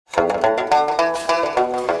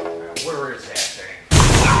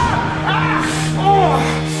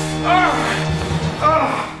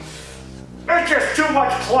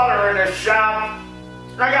clutter in this shop.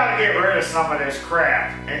 I gotta get rid of some of this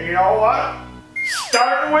crap. And you know what?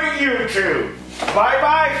 Starting with you two.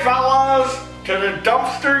 Bye-bye, fellas. To the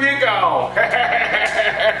dumpster you go.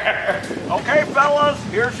 Okay, fellas,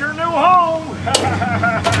 here's your new home.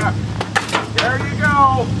 There you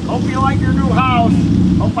go. Hope you like your new house.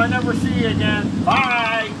 Hope I never see you again.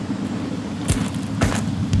 Bye.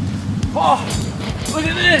 Oh, look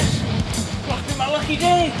at this. Must be my lucky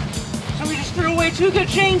day. Somebody just threw away 2 good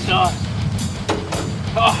chainsaws.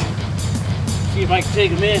 Oh, see if I can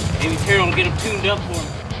take them in. Maybe Taryl will get them tuned up for me.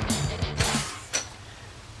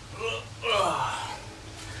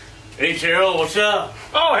 Hey Taryl, what's up?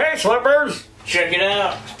 Oh, hey, Slippers. Check it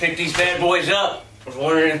out. Pick these bad boys up. I was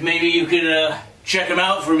wondering if maybe you could check them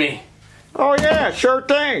out for me. Oh, yeah, sure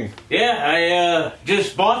thing. Yeah, I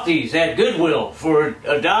just bought these at Goodwill for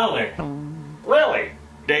 $1. Really?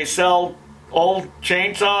 They sell old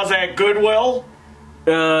chainsaws at Goodwill?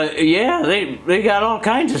 Yeah, they got all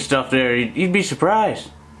kinds of stuff there. You'd be surprised.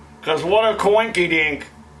 Because what a coinkydink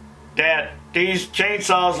that these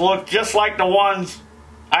chainsaws look just like the ones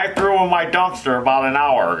I threw in my dumpster about an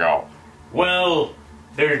hour ago. Well,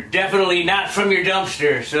 they're definitely not from your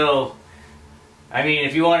dumpster, so I mean,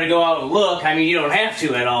 if you want to go out and look, I mean, you don't have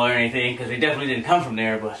to at all or anything, because they definitely didn't come from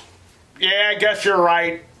there, but... Yeah, I guess you're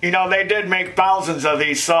right. You know, they did make thousands of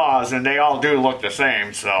these saws, and they all do look the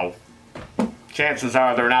same, so... chances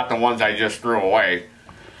are they're not the ones I just threw away.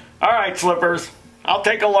 Alright, Slippers. I'll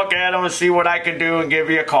take a look at them and see what I can do and give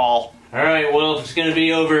you a call. Alright, well, if it's going to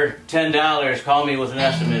be over $10, call me with an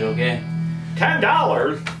estimate, okay?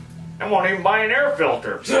 $10? I won't even buy an air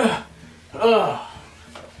filter.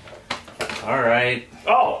 Alright.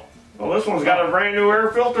 Oh, well, this one's got a brand new air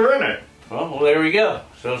filter in it. Well, there we go.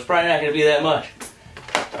 So it's probably not going to be that much.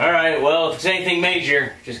 Alright, well, if it's anything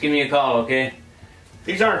major, just give me a call, okay?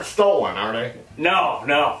 These aren't stolen, are they? No,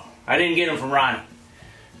 no. I didn't get them from Ronnie.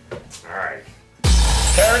 Alright.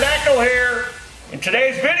 Pterodactyl here. And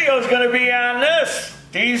today's video is going to be on this.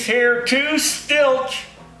 These here 2 Stihl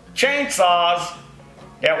chainsaws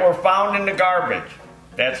that were found in the garbage.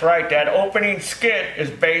 That's right, that opening skit is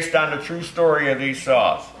based on the true story of these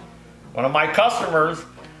saws. One of my customers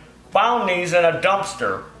found these in a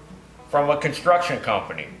dumpster from a construction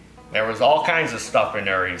company. There was all kinds of stuff in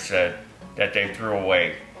there, he said, that they threw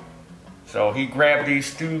away. So he grabbed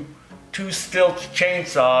these two Stihl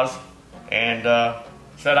chainsaws and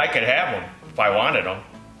said I could have them if I wanted them.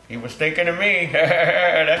 He was thinking of me.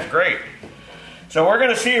 That's great. So we're going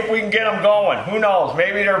to see if we can get them going. Who knows?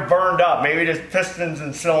 Maybe they're burned up. Maybe the pistons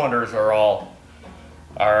and cylinders are all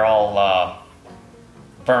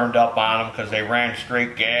burned up on them because they ran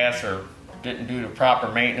straight gas or didn't do the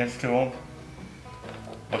proper maintenance to them.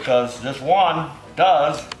 Because this one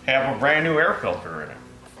does have a brand new air filter in it.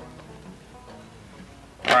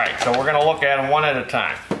 Alright, so we're going to look at them one at a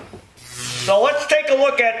time. So let's take a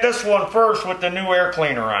look at this one first with the new air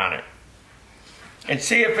cleaner on it. And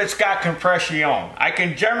see if it's got compression. I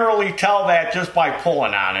can generally tell that just by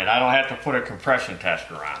pulling on it. I don't have to put a compression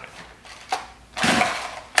tester on it.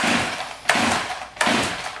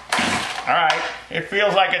 Alright, it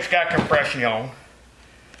feels like it's got compression.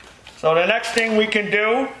 So the next thing we can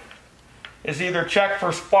do is either check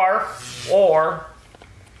for spark or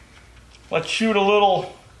let's shoot a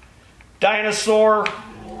little dinosaur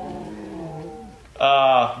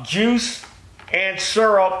juice and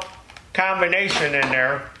syrup combination in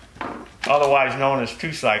there, otherwise known as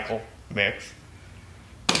 2-cycle mix.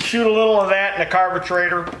 Shoot a little of that in the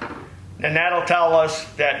carburetor, and that'll tell us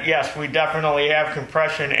that yes, we definitely have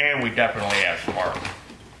compression and we definitely have spark.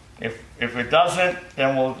 If it doesn't,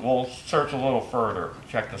 then we'll search a little further,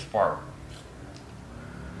 check the spark.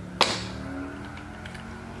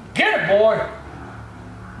 Get it, boy!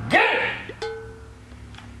 Get it!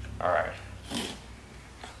 Alright.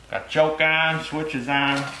 Got choke on, switches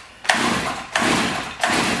on.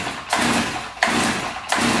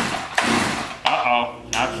 Uh-oh,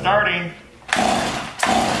 not starting.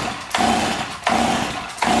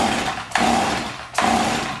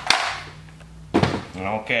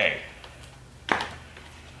 Okay. Let's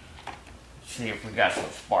see if we got some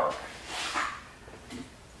spark.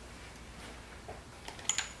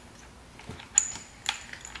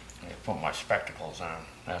 Let me put my spectacles on.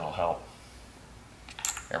 That'll help.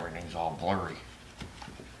 Everything's all blurry.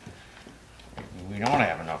 We don't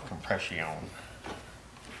have enough compression.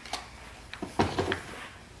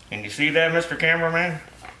 Can you see that, Mr. Cameraman?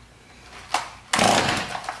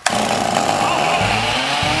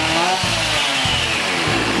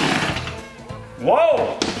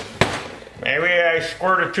 Whoa! Maybe I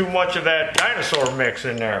squirted too much of that dinosaur mix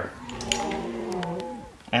in there.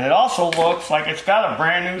 And it also looks like it's got a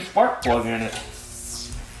brand new spark plug in it.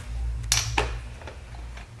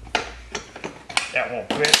 That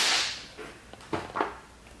won't fit.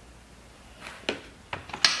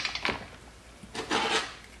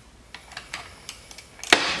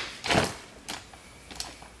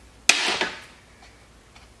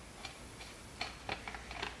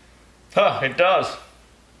 Huh, it does.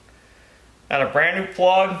 Got a brand new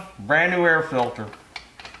plug, brand new air filter.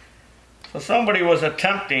 So somebody was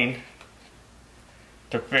attempting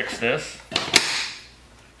to fix this.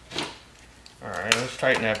 Alright, let's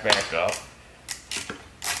tighten that back up.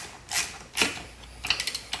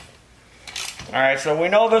 Alright, so we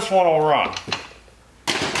know this one will run.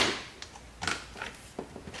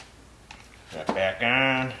 Put that back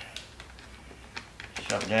on.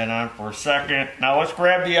 Shove that on for a second. Now let's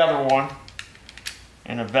grab the other one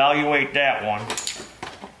and evaluate that one.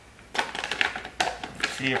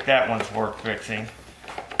 See if that one's worth fixing.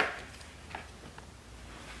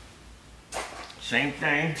 Same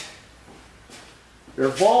thing. They're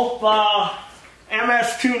both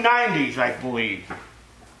MS290s, I believe.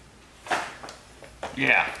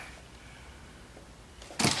 Yeah.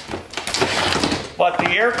 But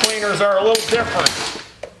the air cleaners are a little different.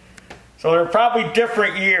 So they're probably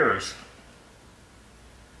different years.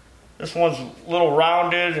 This one's a little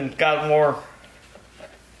rounded and got more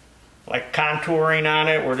like contouring on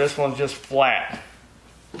it, where this one's just flat.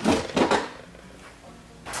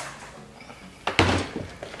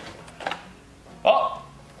 Oh,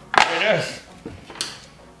 there it is.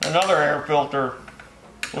 Another air filter.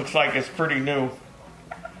 Looks like it's pretty new.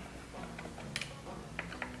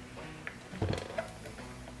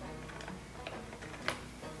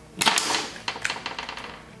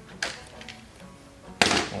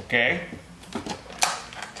 Okay.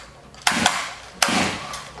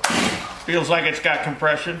 Feels like it's got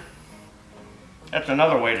compression. That's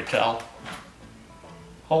another way to tell.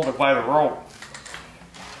 Hold it by the rope.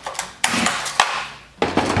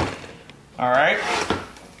 Alright.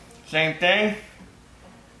 Same thing.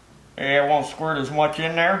 Maybe I won't squirt as much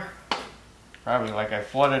in there. Probably like I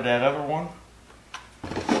flooded that other one.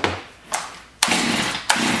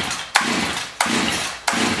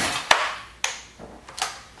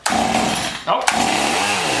 Oh.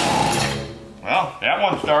 Well, that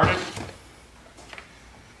one started.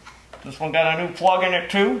 This one got a new plug in it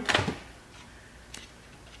too.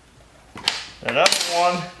 That other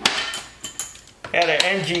one had an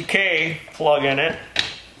NGK plug in it.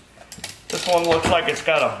 This one looks like it's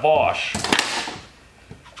got a Bosch. It's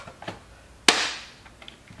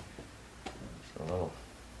a little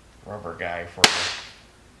rubber guy for you.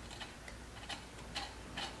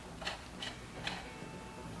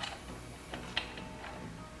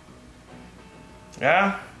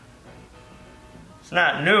 Yeah, it's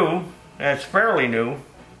not new. It's fairly new,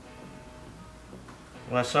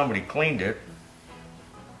 unless somebody cleaned it.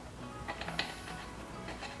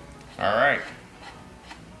 All right.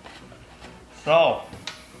 So,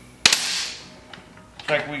 looks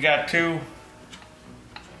like we got two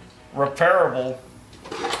repairable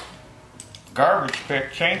garbage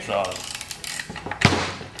pick chainsaws.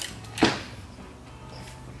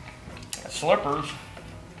 Got slippers.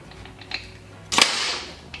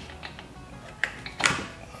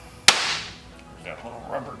 That little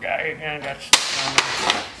rubber guy again. Got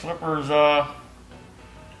slippers. Got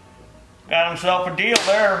himself a deal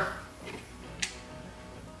there.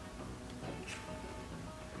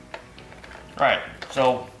 Right,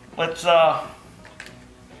 so let's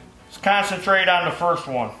concentrate on the first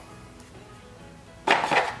one.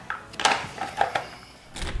 There's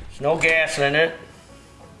no gas in it.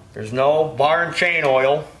 There's no bar and chain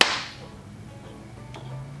oil.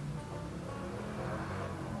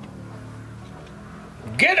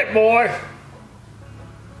 Get it, boy!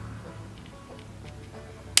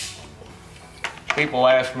 People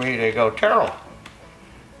ask me, they go, Taryl,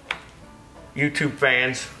 YouTube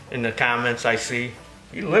fans in the comments I see,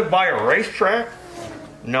 you live by a racetrack?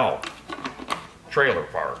 No. Trailer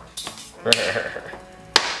park.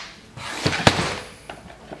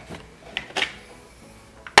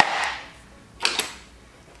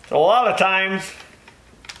 So a lot of times,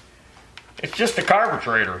 it's just a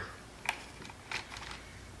carburetor.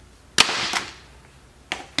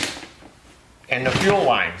 And the fuel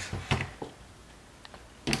lines.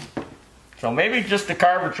 So maybe just the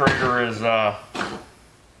carburetor is,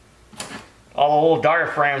 all the little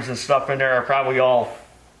diaphragms and stuff in there are probably all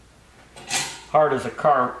hard as a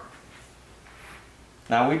cart.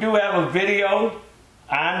 Now we do have a video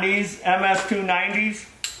on these MS290s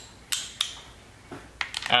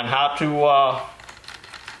on how to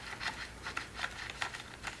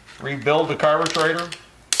rebuild the carburetor.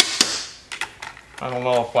 I don't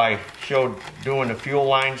know if I showed doing the fuel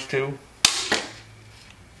lines too.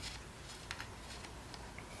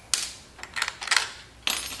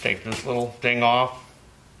 Take this little thing off.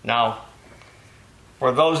 Now,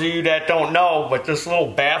 for those of you that don't know, but this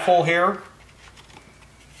little baffle here,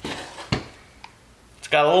 it's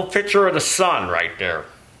got a little picture of the sun right there.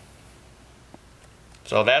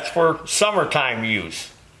 So that's for summertime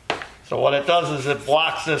use. So what it does is it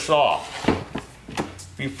blocks this off.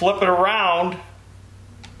 If you flip it around,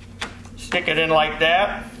 stick it in like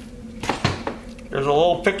that, there's a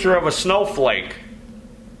little picture of a snowflake.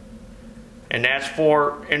 And that's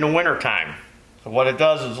for in the wintertime. So what it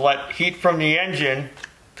does is let heat from the engine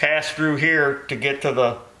pass through here to get to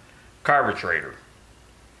the carburetor.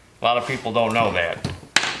 A lot of people don't know that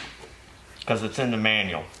because it's in the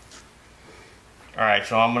manual. Alright,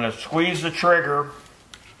 so I'm going to squeeze the trigger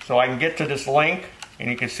so I can get to this link. And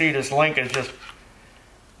you can see this link is just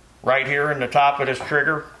right here in the top of this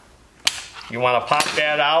trigger. You want to pop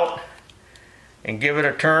that out and give it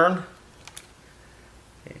a turn.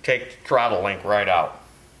 You take the throttle link right out.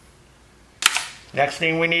 Next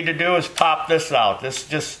thing we need to do is pop this out. This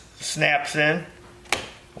just snaps in.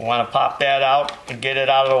 We want to pop that out and get it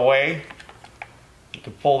out of the way. You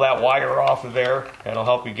can pull that wire off of there. That'll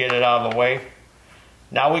help you get it out of the way.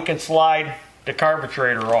 Now we can slide the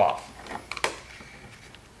carburetor off.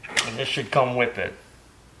 And this should come with it.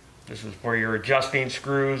 This is for your adjusting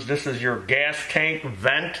screws. This is your gas tank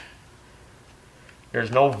vent.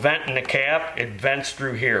 There's no vent in the cap. It vents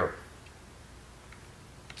through here.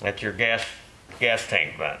 That's your gas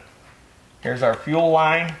tank vent. Here's our fuel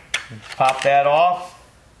line. Pop that off.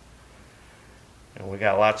 And we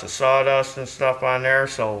got lots of sawdust and stuff on there,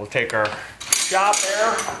 so we'll take our shop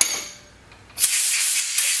air,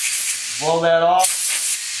 blow that off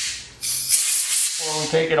before we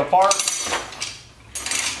take it apart.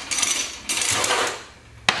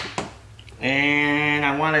 And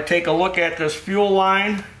I want to take a look at this fuel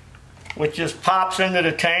line, which just pops into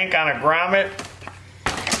the tank on a grommet.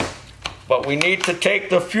 But we need to take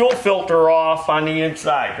the fuel filter off on the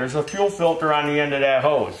inside. There's a fuel filter on the end of that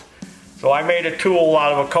hose. So I made a tool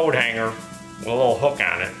out of a coat hanger with a little hook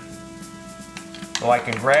on it. So I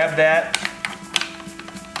can grab that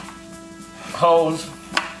hose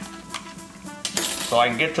so I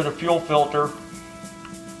can get to the fuel filter.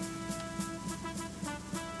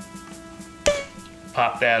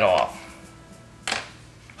 Pop that off.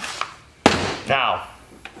 Now,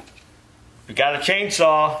 if you got a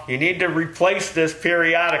chainsaw, you need to replace this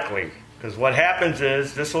periodically, because what happens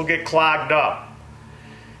is this will get clogged up.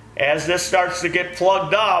 As this starts to get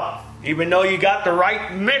plugged up, even though you got the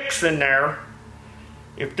right mix in there,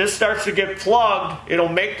 if this starts to get plugged, it'll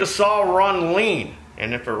make the saw run lean.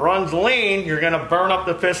 And if it runs lean, you're going to burn up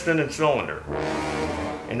the piston and cylinder.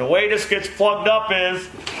 And the way this gets plugged up is,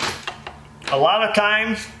 a lot of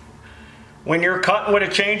times when you're cutting with a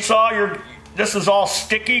chainsaw, this is all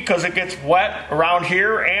sticky because it gets wet around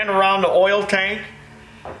here and around the oil tank.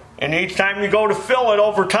 And each time you go to fill it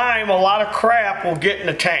over time, a lot of crap will get in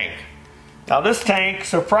the tank. Now this tank,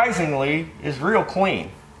 surprisingly, is real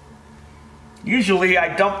clean. Usually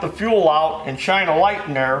I dump the fuel out and shine a light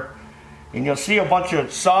in there, and you'll see a bunch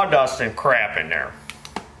of sawdust and crap in there.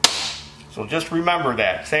 So just remember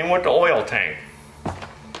that. Same with the oil tank.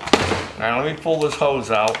 Now let me pull this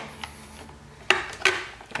hose out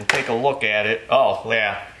and take a look at it. Oh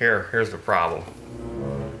yeah, here's the problem.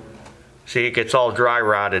 See, it gets all dry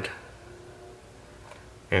rotted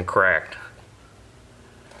and cracked.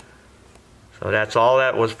 So that's all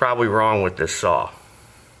that was probably wrong with this saw.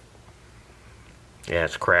 Yeah,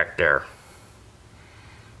 it's cracked there.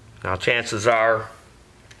 Now chances are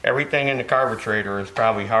everything in the carburetor is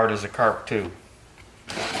probably hard as a carp too.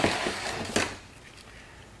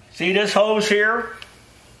 See this hose here?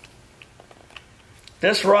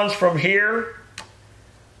 This runs from here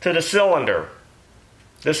to the cylinder.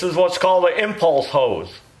 This is what's called an impulse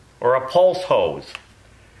hose or a pulse hose.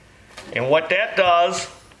 And what that does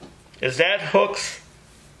is that hooks,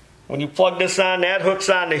 when you plug this on, that hooks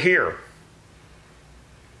onto here.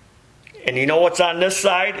 And you know what's on this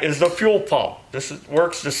side is the fuel pump. This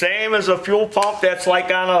works the same as a fuel pump that's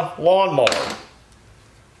like on a lawnmower.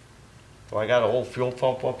 So I got a whole fuel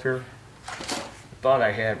pump up here. I thought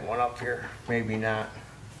I had one up here. Maybe not.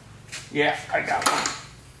 Yeah, I got one.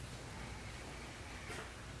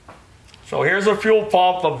 So here's a fuel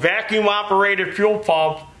pump, a vacuum operated fuel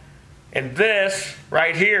pump. And this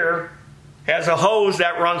right here has a hose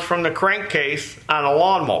that runs from the crankcase on a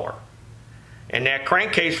lawnmower. And that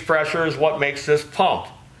crankcase pressure is what makes this pump.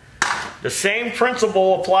 The same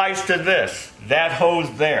principle applies to this, that hose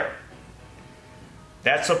there.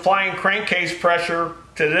 That's applying crankcase pressure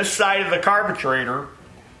to this side of the carburetor,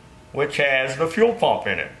 which has the fuel pump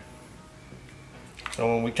in it. So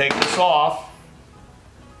when we take this off,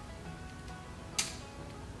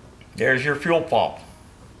 there's your fuel pump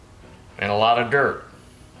and a lot of dirt.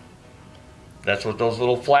 That's what those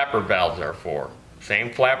little flapper valves are for.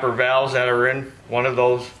 Same flapper valves that are in one of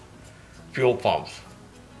those fuel pumps.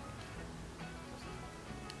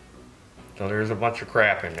 So there's a bunch of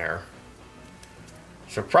crap in there.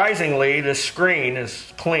 Surprisingly, this screen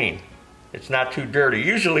is clean. It's not too dirty.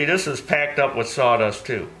 Usually this is packed up with sawdust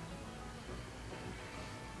too.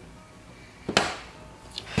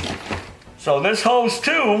 So this hose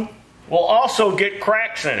too will also get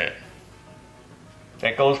cracks in it.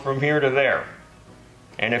 That goes from here to there.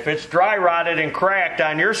 And if it's dry rotted and cracked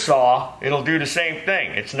on your saw, it'll do the same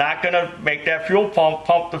thing. It's not going to make that fuel pump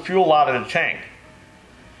pump the fuel out of the tank.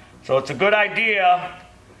 So it's a good idea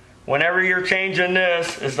whenever you're changing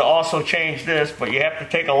this is to also change this, but you have to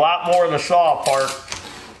take a lot more of the saw apart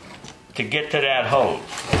to get to that hose,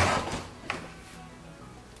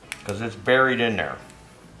 because it's buried in there.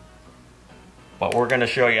 But we're going to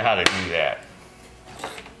show you how to do that.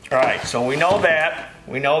 Alright, so we know that.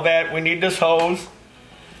 We know that we need this hose.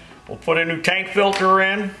 We'll put a new tank filter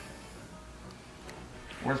in.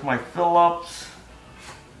 Where's my Phillips?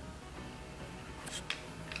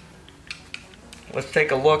 Let's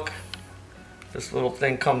take a look. This little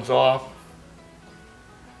thing comes off.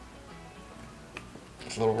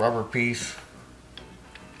 This little rubber piece.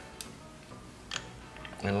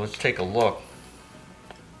 And let's take a look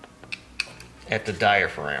at the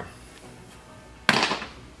diaphragm.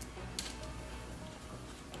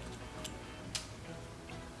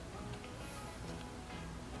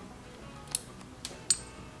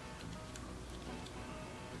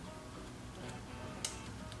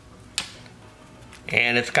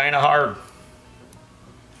 And it's kind of hard.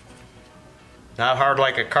 Not hard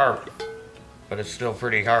like a carb, but it's still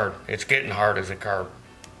pretty hard. It's getting hard as a carb.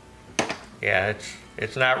 Yeah,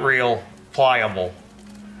 it's not real pliable.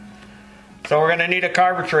 So we're going to need a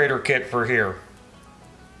carburetor kit for here.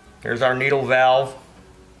 Here's our needle valve.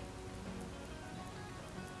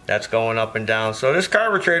 That's going up and down. So this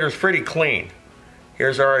carburetor is pretty clean.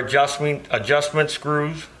 Here's our adjustment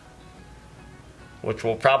screws, which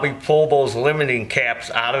will probably pull those limiting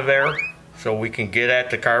caps out of there so we can get at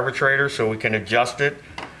the carburetor so we can adjust it,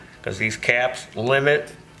 because these caps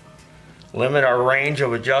limit our range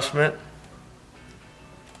of adjustment.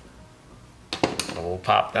 So we'll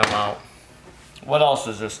pop them out. What else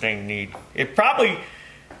does this thing need? It probably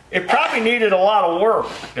needed a lot of work,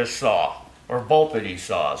 this saw, or both of these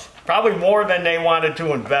saws. Probably more than they wanted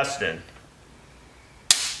to invest in.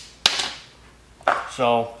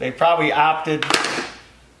 So they probably opted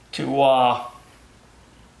to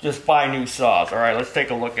just buy new saws. Alright, let's take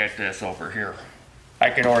a look at this over here. I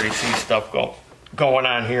can already see stuff going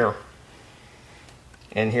on here.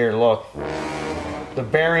 And here, look. The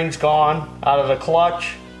bearing's gone out of the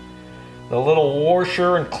clutch. The little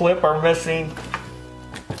washer and clip are missing.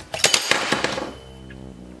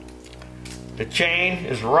 The chain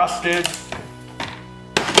is rusted.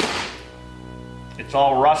 It's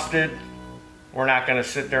all rusted. We're not going to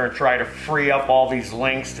sit there and try to free up all these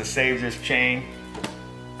links to save this chain.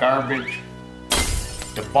 Garbage.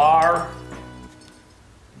 The bar.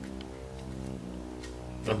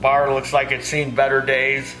 The bar looks like it's seen better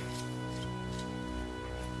days.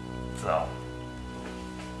 So,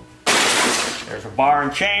 there's a bar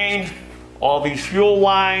and chain. All these fuel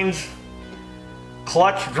lines.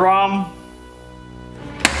 Clutch drum.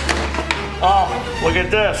 Oh, look at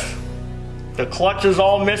this. The clutch is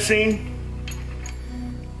all missing.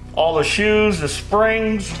 All the shoes, the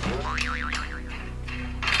springs.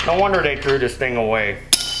 No wonder they threw this thing away.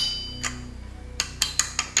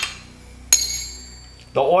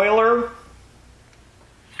 The oiler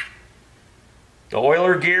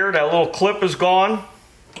gear, that little clip is gone.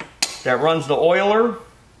 That runs the oiler.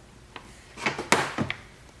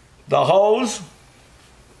 The hose.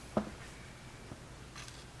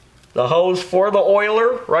 The hose for the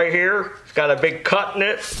oiler right here. It's got a big cut in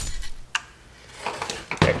it.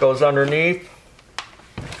 That goes underneath.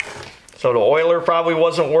 So the oiler probably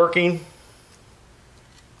wasn't working.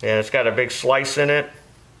 And it's got a big slice in it.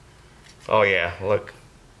 Oh yeah, look.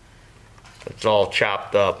 It's all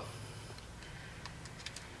chopped up.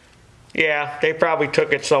 Yeah, they probably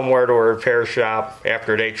took it somewhere to a repair shop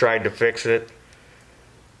after they tried to fix it.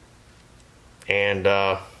 And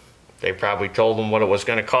they probably told them what it was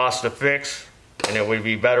going to cost to fix. And it would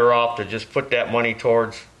be better off to just put that money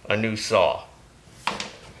towards a new saw.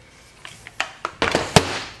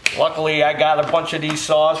 Luckily, I got a bunch of these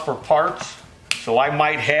saws for parts. so I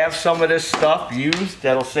might have some of this stuff used.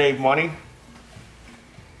 That'll save money.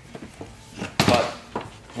 But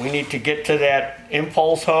we need to get to that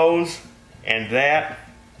impulse hose and that.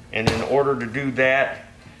 And in order to do that,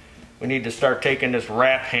 we need to start taking this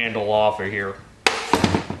wrap handle off of here.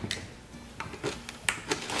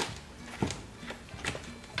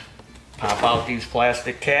 Pop out these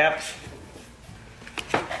plastic caps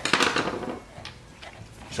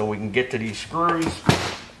so we can get to these screws.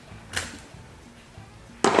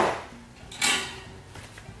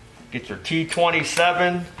 Get your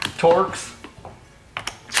T27 Torx.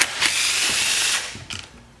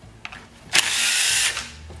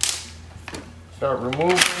 Start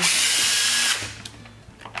removing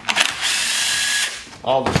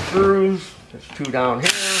all the screws. There's two down here.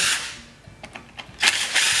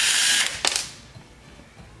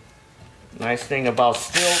 Nice thing about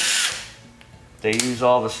Stihl, they use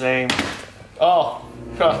all the same. Oh,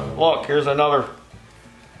 look, here's another.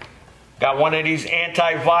 Got one of these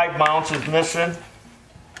anti-vibe mounts is missing.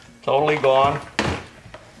 Totally gone.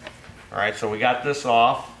 Alright, so we got this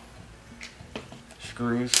off.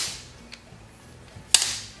 Screws.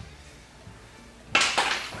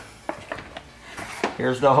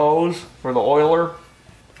 Here's the hose for the oiler.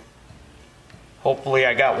 Hopefully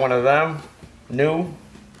I got one of them new.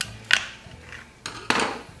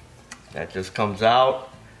 That just comes out.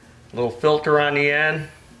 Little filter on the end.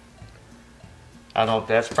 I don't,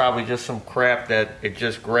 that's probably just some crap that it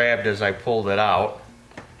just grabbed as I pulled it out.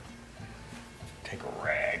 Take a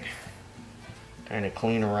rag. Kind of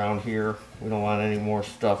clean around here. We don't want any more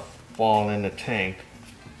stuff falling in the tank.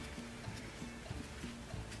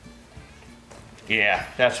 Yeah,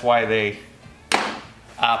 that's why they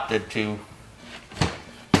opted to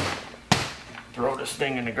throw this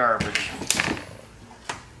thing in the garbage.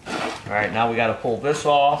 Alright, now we got to pull this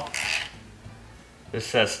off. This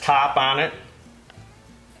says top on it.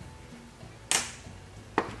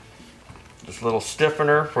 This little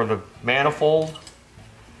stiffener for the manifold.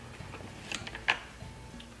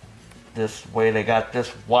 This way they got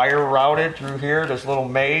this wire routed through here, this little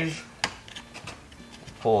maze.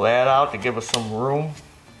 Pull that out to give us some room.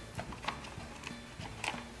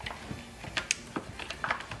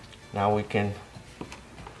 Now we can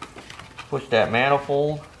push that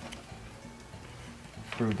manifold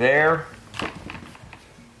through there.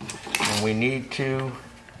 And we need to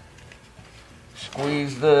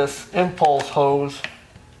squeeze this impulse hose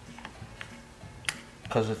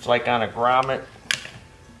because it's like on a grommet.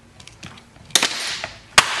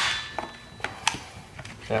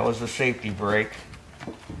 That was the safety brake.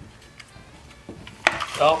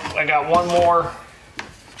 Oh, I got one more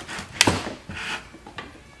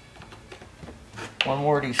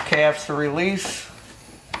of these caps to release.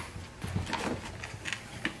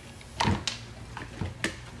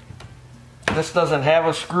 This doesn't have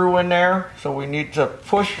a screw in there, so we need to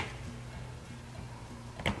push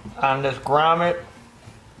on this grommet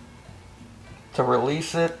to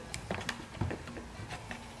release it.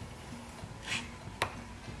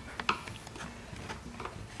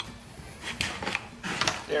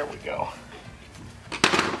 There we go.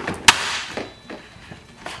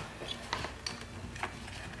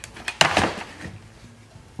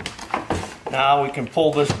 Now we can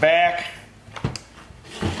pull this back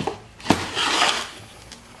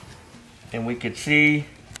and we could see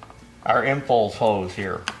our impulse hose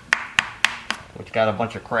here, which got a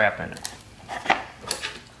bunch of crap in it.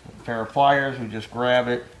 A pair of pliers, we just grab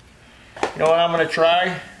it. You know what I'm going to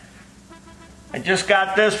try? I just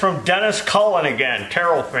got this from Dennis Cullen again,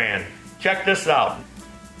 Taryl fan. Check this out.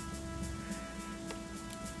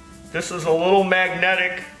 This is a little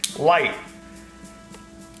magnetic light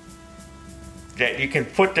that you can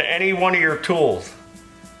put to any one of your tools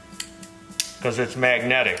because it's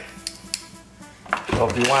magnetic. So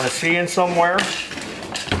if you want to see in somewhere,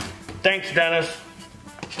 thanks Dennis.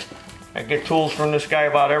 I get tools from this guy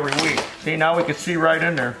about every week. See, now we can see right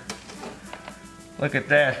in there. Look at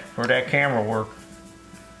that, for that camera work.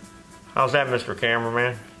 How's that, Mr.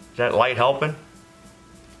 Cameraman? Is that light helping?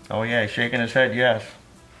 Oh yeah, he's shaking his head yes.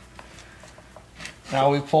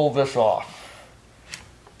 Now we pull this off.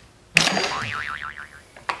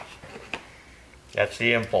 That's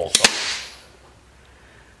the impulse hose.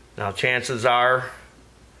 Now chances are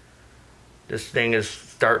this thing is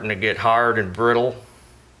starting to get hard and brittle.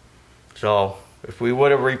 So if we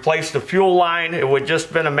would have replaced the fuel line, it would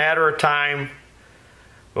just been a matter of time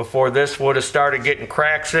before this would have started getting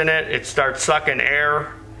cracks in it. It starts sucking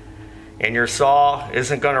air and your saw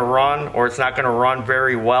isn't going to run, or it's not going to run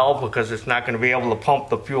very well because it's not going to be able to pump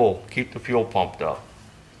the fuel, keep the fuel pumped up.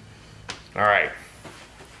 Alright,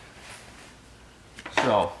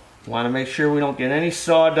 so Want to make sure we don't get any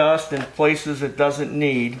sawdust in places it doesn't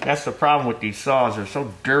need. That's the problem with these saws. They're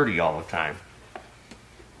so dirty all the time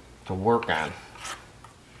to work on.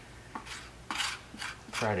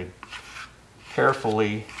 Try to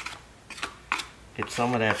carefully get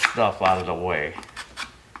some of that stuff out of the way.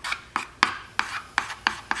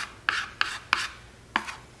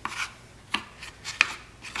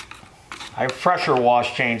 I've pressure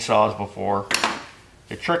washed chainsaws before.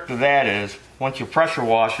 The trick to that is, once you pressure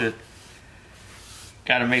wash it,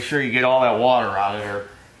 got to make sure you get all that water out of there.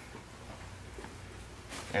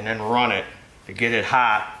 And then run it to get it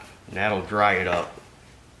hot, and that'll dry it up.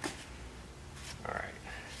 Alright.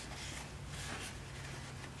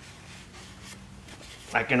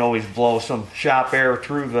 I can always blow some shop air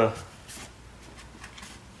through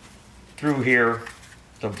here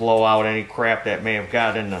to blow out any crap that may have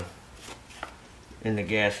got in the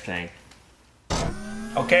gas tank.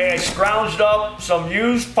 Okay, I scrounged up some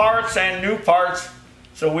used parts and new parts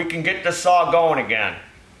so we can get the saw going again.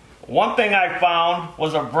 One thing I found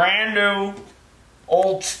was a brand new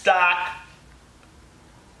old stock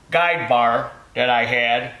guide bar that I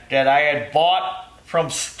had bought from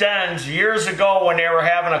Stihl's years ago when they were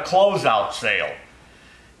having a closeout sale.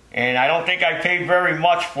 And I don't think I paid very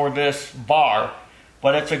much for this bar,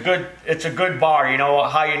 but it's a good bar. You know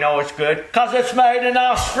how you know it's good? 'Cause it's made in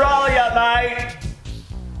Australia, mate.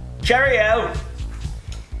 Cheerio.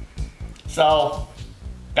 So,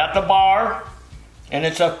 got the bar, and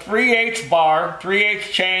it's a 3/8 bar,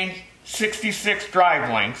 3/8 chain, 66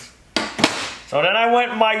 drive lengths. So then I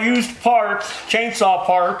went in my used parts, chainsaw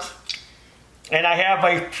parts, and I have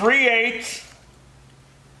a 3/8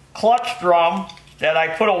 clutch drum that I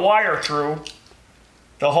put a wire through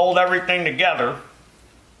to hold everything together.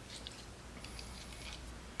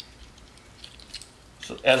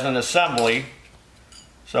 So, as an assembly.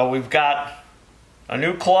 So we've got a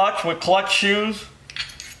new clutch with clutch shoes,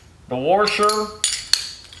 the washer,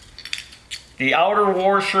 the outer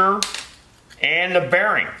washer, and the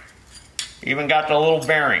bearing. Even got the little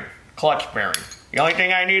bearing, clutch bearing. The only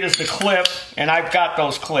thing I need is the clip, and I've got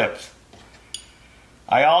those clips.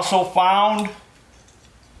 I also found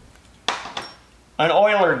an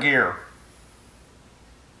oiler gear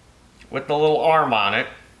with the little arm on it.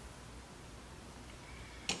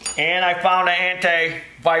 And I found an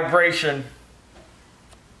anti-vibration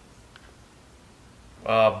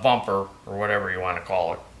bumper, or whatever you want to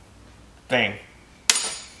call it, thing.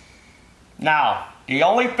 Now, the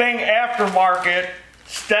only thing aftermarket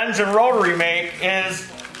Stihl's and Rotary make is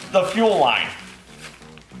the fuel line.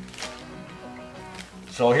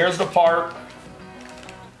 So here's the part,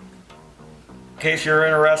 in case you're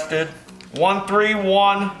interested.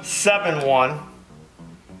 13171.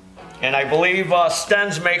 And I believe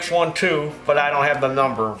Stihl's makes one too, but I don't have the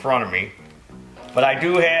number in front of me. But I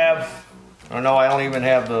do have, oh no, I don't even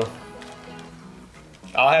have the,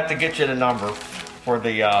 I'll have to get you the number for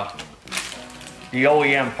the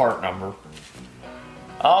OEM part number.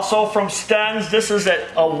 Also from Stihl's, this is a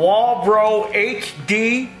Walbro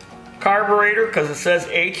HD carburetor, because it says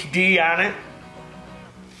HD on it.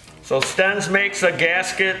 So Stihl's makes a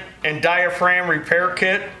gasket and diaphragm repair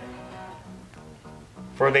kit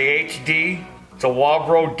for the HD. It's a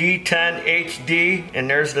Walbro D10 HD, and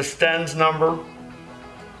there's the Stihl's number.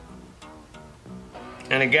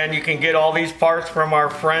 And again, you can get all these parts from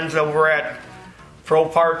our friends over at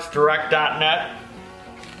ProPartsDirect.net.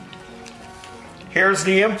 Here's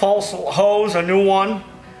the impulse hose, a new one.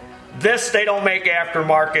 This they don't make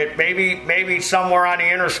aftermarket. Maybe somewhere on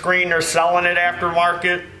the inner screen they're selling it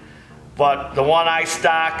aftermarket, but the one I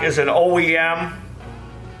stock is an OEM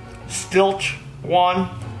Stihl one,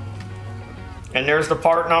 and there's the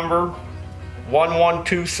part number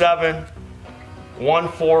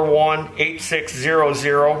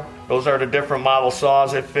 1127-141-8600. Those are the different model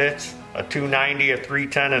saws it fits. A 290, a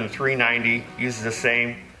 310, and a 390 uses the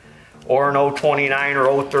same, or an 029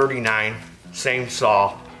 or 039, same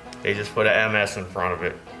saw. They just put an MS in front of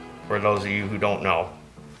it, for those of you who don't know.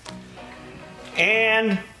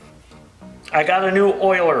 And I got a new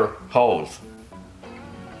oiler hose.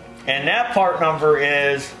 And that part number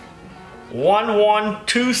is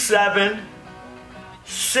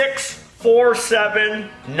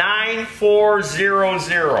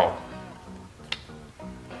 1127-647-9400.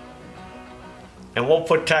 And we'll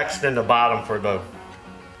put text in the bottom for the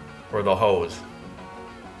hose,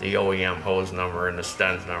 the OEM hose number and the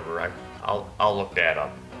Stihl's number. I'll look that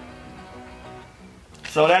up.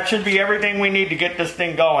 So that should be everything we need to get this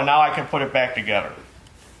thing going. Now I can put it back together.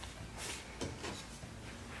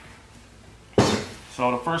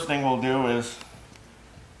 So the first thing we'll do is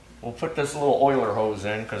we'll put this little oiler hose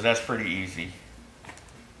in, because that's pretty easy.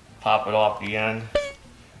 pop it off the end.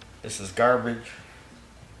 This is garbage.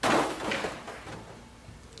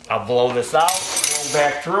 I'll blow this out, blow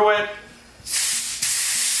back through it.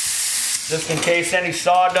 Just in case any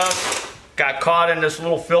sawdust got caught in this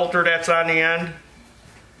little filter that's on the end.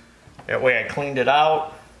 That way I cleaned it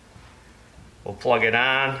out. We'll plug it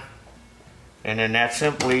on. And then that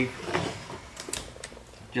simply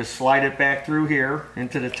just slide it back through here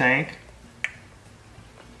into the tank.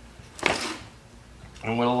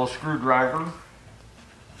 And with a little screwdriver,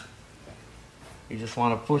 you just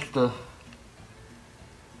want to push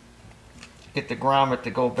get the grommet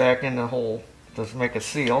to go back in the hole. Just make a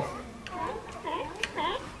seal.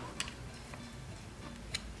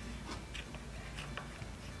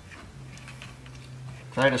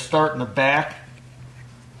 Try to start in the back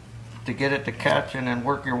to get it to catch and then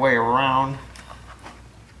work your way around.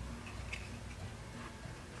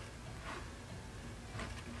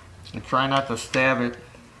 And try not to stab it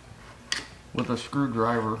with a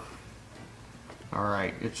screwdriver.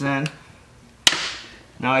 Alright, it's in.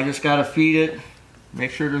 Now I just got to feed it.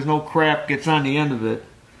 Make sure there's no crap gets on the end of it.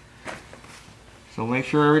 So make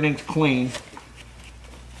sure everything's clean.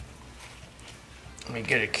 Let me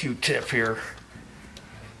get a Q-tip here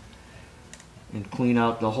and clean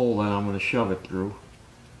out the hole that I'm going to shove it through.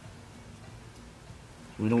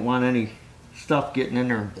 We don't want any stuff getting in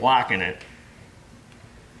there and blocking it.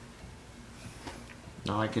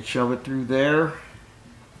 Now I could shove it through there,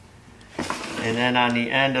 and then on the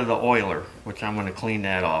end of the oiler, which I'm going to clean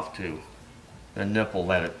that off too, the nipple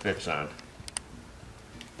that it fits on.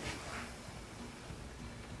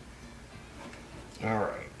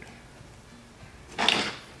 Alright.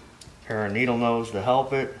 Pair of needle nose to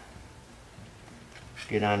help it.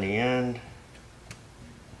 Get on the end.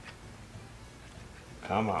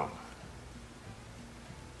 Come on.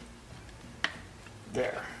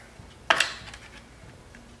 There.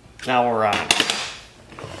 Now we're on.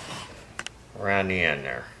 We're on the end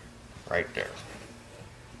there. Right there.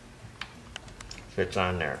 Fits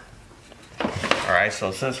on there. Alright,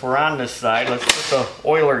 so since we're on this side, let's put the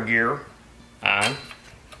oiler gear on.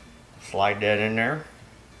 Slide that in there.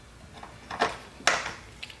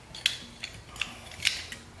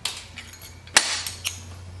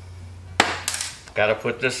 Got to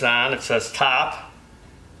put this on. It says top.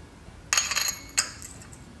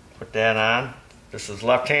 Put that on. This is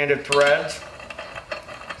left-handed threads,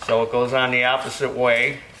 so it goes on the opposite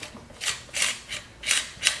way.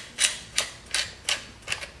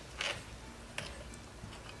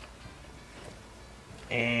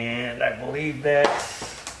 And I believe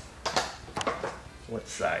that's, what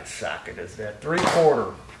size socket is that?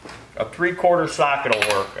 3/4. A 3/4 socket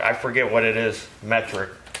will work. I forget what it is, metric.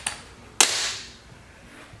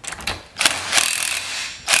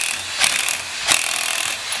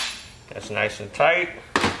 That's nice and tight.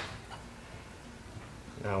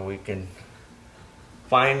 Now we can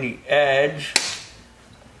find the edge.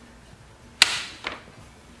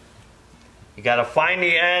 You got to find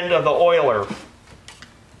the end of the oiler.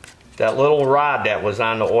 That little rod that was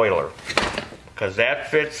on the oiler. Because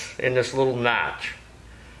that fits in this little notch.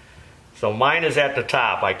 So mine is at the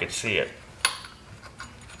top, I can see it.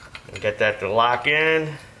 And get that to lock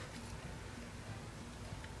in.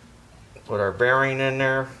 Put our bearing in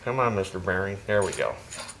there. Come on, Mr. Bearing. There we go.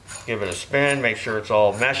 Give it a spin. Make sure it's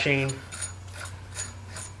all meshing.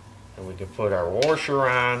 And we can put our washer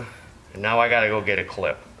on. And now I got to go get a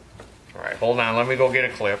clip. Alright, hold on. Let me go get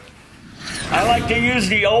a clip. I like to use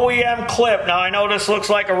the OEM clip. Now I know this looks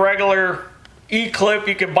like a regular E-clip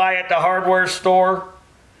you can buy at the hardware store.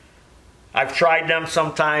 I've tried them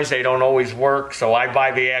sometimes. They don't always work. So I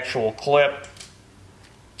buy the actual clip.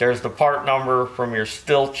 There's the part number from your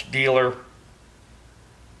Stihl dealer.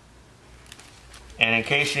 And in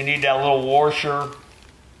case you need that little washer,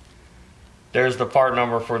 there's the part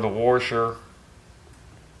number for the washer.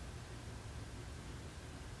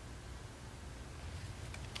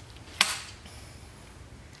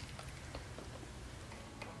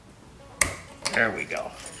 There we go.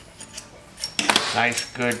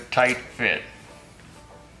 Nice, good, tight fit.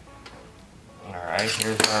 Alright,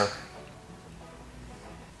 here's our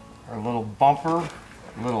little bumper,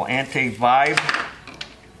 little anti-vibe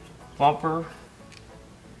bumper.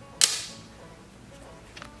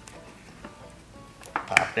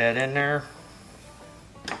 Pop that in there.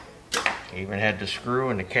 Even had the screw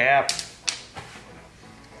in the cap.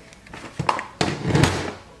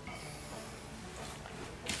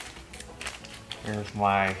 Here's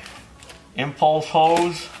my impulse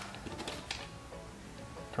hose.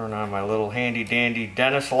 Turn on my little handy dandy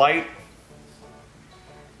dentist light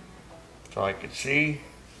so I can see.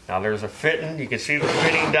 Now there's a fitting. You can see the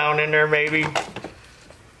fitting down in there maybe.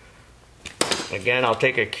 Again, I'll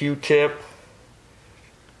take a Q-tip,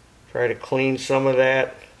 try to clean some of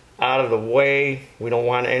that out of the way. We don't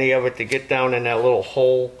want any of it to get down in that little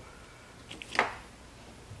hole.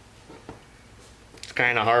 It's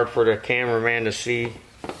kind of hard for the cameraman to see,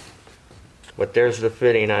 but there's the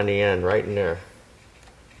fitting on the end right in there.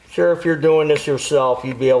 Sure, if you're doing this yourself,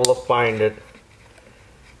 you'd be able to find it.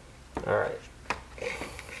 Alright.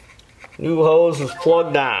 New hose is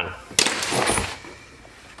plugged on.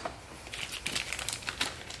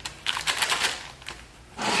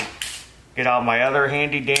 Get out my other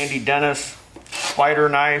handy dandy Dennis spider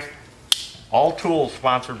knife. All tools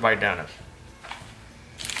sponsored by Dennis.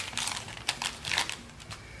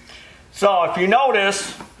 So if you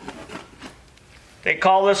notice, they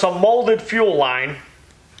call this a molded fuel line.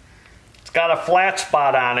 It's got a flat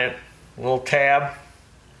spot on it, a little tab.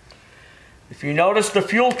 If you notice the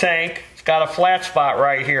fuel tank, it's got a flat spot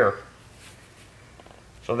right here.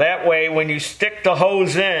 So that way when you stick the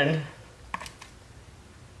hose in,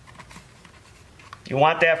 you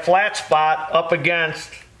want that flat spot up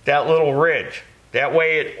against that little ridge. That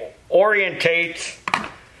way it orientates.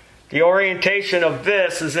 The orientation of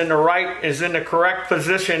this is in the correct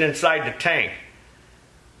position inside the tank.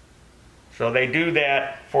 So they do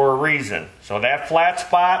that for a reason. So that flat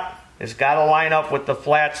spot has got to line up with this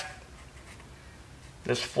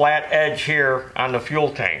flat edge here on the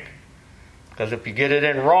fuel tank. Because if you get it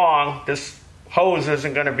in wrong, this hose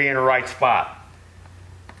isn't going to be in the right spot.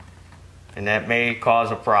 And that may cause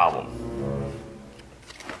a problem.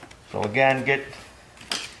 So again, get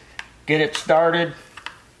it started.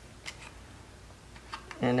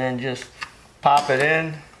 And then just pop it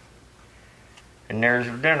in. And there's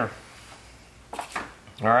your dinner.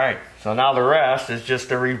 Alright, so now the rest is just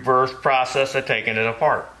the reverse process of taking it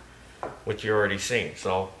apart, which you already seen.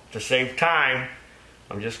 So to save time,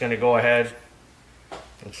 I'm just going to go ahead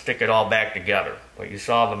and stick it all back together. But you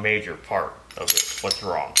saw the major part of it, what's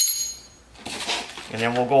wrong. And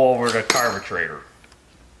then we'll go over the carburetor.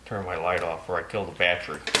 Turn my light off before I kill the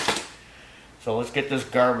battery. So let's get this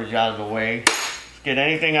garbage out of the way. Let's get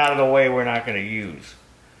anything out of the way we're not going to use,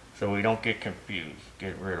 so we don't get confused.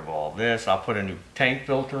 Get rid of all this. I'll put a new tank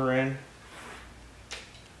filter in,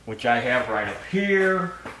 which I have right up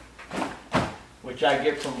here, which I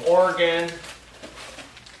get from Oregon.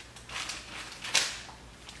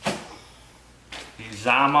 These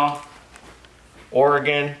Zama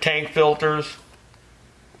Oregon tank filters.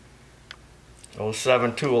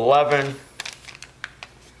 07211,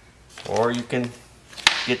 or you can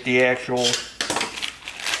get the actual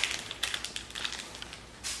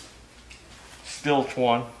Stihl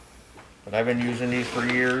one, but I've been using these for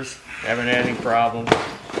years, haven't had any problems.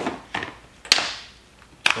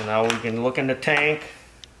 So now we can look in the tank,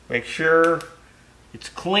 make sure it's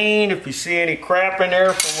clean. If you see any crap in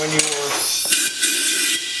there from when you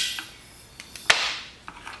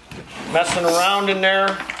were messing around in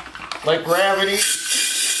there, let gravity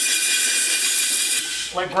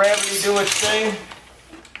do its thing.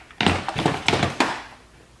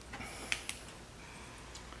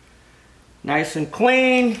 Nice and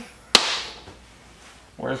clean.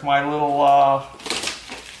 Where's my little, I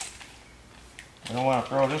don't want to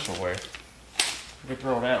throw this away. Let me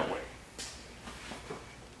throw that away.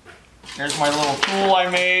 Here's my little tool I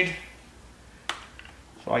made.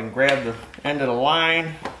 So I can grab the end of the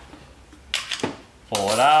line,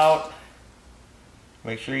 pull it out.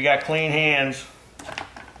 Make sure you got clean hands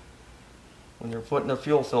when you're putting the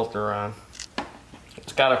fuel filter on.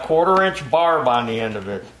 It's got a 1/4 inch barb on the end of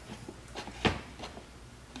it.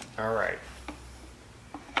 Alright.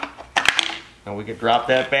 Now we can drop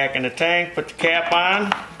that back in the tank, put the cap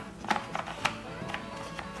on.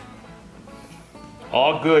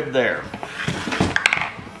 All good there.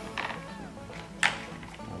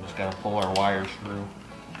 We just gotta pull our wires through.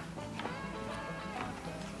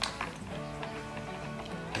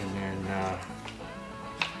 And then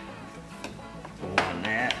pull on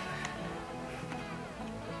that.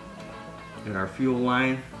 Get our fuel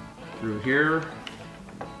line through here.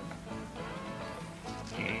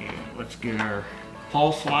 And let's get our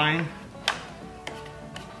pulse line.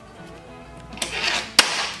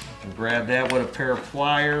 And grab that with a pair of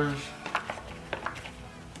pliers.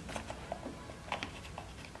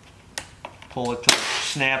 Pull it till it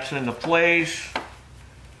snaps into place.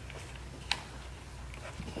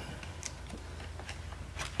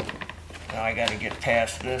 Now I got to get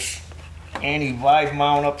past this anti-vibe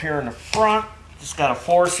mount up here in the front. Just got to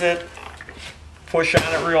force it. Push on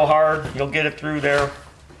it real hard. You'll get it through there.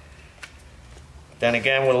 Then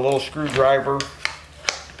again with a little screwdriver.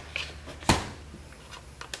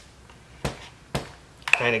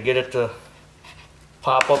 Kind of get it to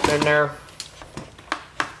pop up in there.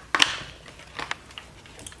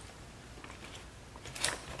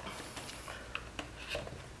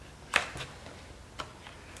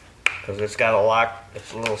 because it's got a lock.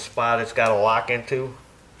 It's a little spot it's got to lock into.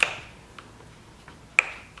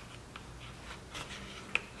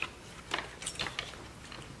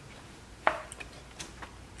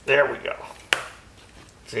 There we go.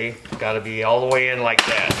 See, got to be all the way in like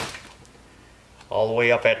that. All the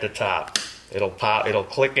way up at the top. It'll pop, it'll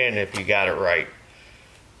click in if you got it right.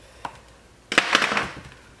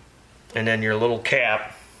 And then your little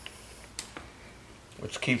cap,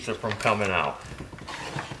 which keeps it from coming out.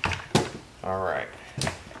 Alright.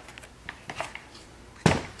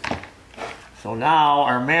 So now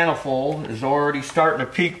our manifold is already starting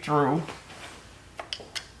to peek through.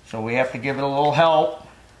 So we have to give it a little help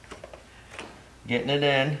getting it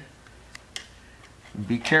in.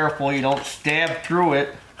 Be careful you don't stab through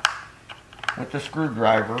it with the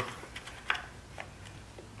screwdriver.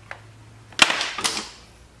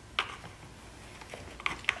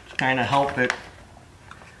 Just kind of help it.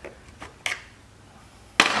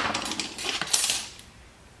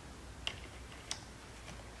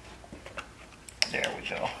 There we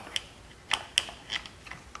go.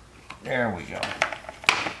 There we go.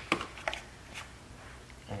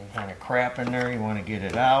 Any kind of crap in there, you want to get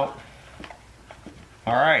it out.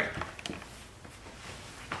 All right.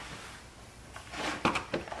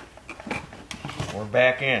 We're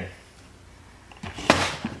back in.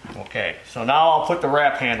 Okay, so now I'll put the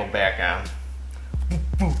wrap handle back on.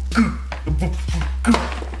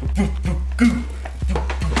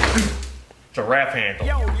 It's a wrap handle.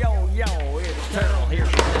 Yo, it's Taryl here.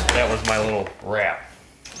 That was my little wrap.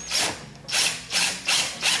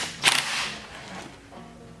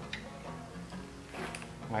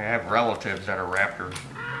 I have relatives that are raptors.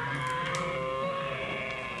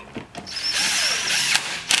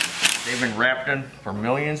 They've been rapting for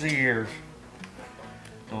millions of years.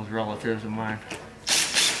 Those relatives of mine.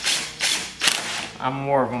 I'm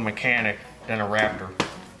more of a mechanic than a raptor.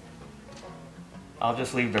 I'll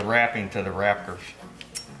just leave the wrapping to the raptors.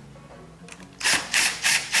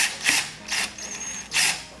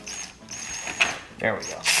 There we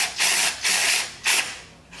go.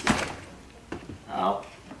 Oh,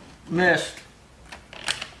 missed.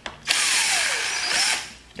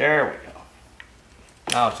 There we go.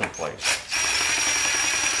 Now it's in place.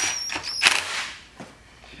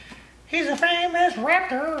 He's a famous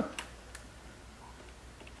raptor.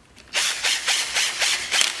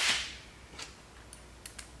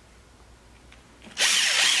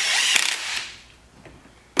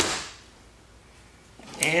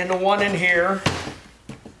 And the one in here.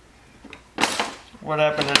 What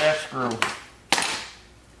happened to that screw?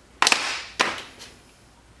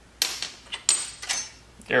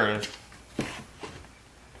 There it is.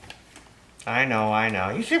 I know.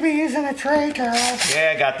 You should be using a tray, Taryl.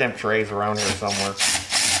 Yeah, I got them trays around here somewhere.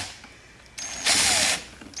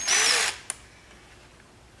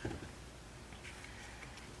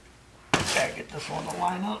 Gotta get this one to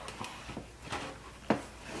line up.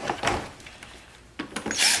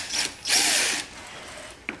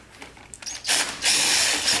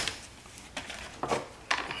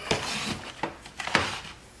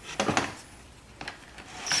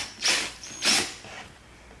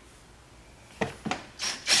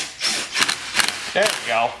 There we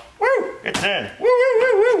go. Woo! It's in. Woo, woo,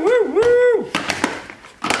 woo, woo, woo, woo.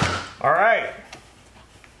 All right.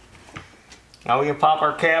 Now we can pop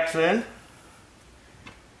our caps in.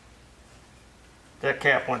 That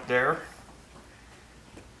cap went there.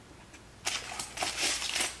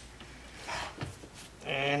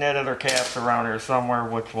 And that other cap's around here somewhere,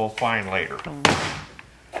 which we'll find later.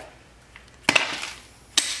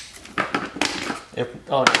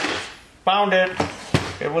 Oh, there it is. Found it.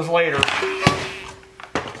 It was later.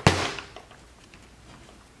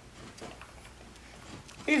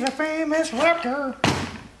 He's a famous raptor.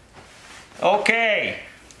 Okay.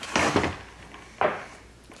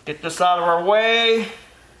 Get this out of our way.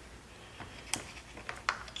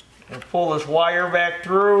 And pull this wire back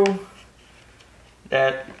through.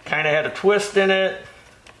 That kind of had a twist in it.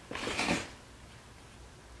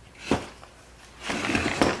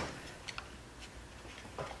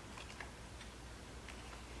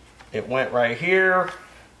 It went right here.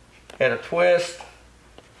 Had a twist.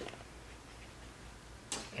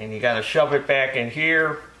 And you got to shove it back in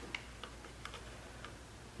here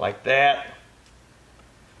like that.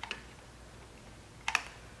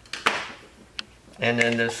 And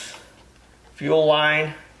then this fuel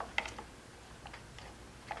line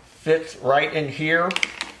fits right in here.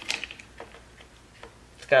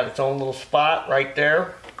 It's got its own little spot right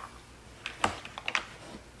there.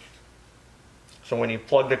 So when you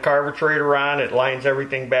plug the carburetor on, it lines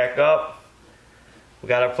everything back up. We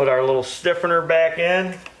got to put our little stiffener back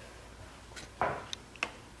in.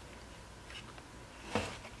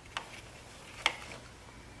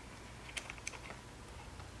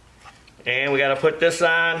 And we got to put this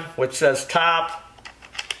on, which says top.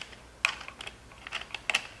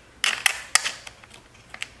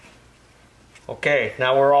 Okay,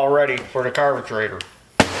 now we're all ready for the carburetor.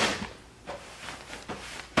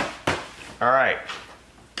 Alright,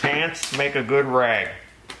 pants make a good rag.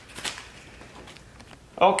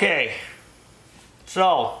 Okay,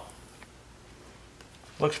 so,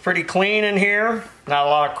 looks pretty clean in here, not a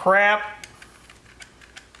lot of crap.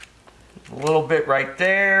 A little bit right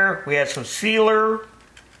there. We had some sealer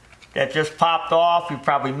that just popped off. You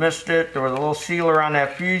probably missed it. There was a little sealer on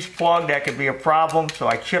that fuse plug. That could be a problem, so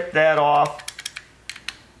I chipped that off.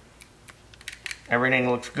 Everything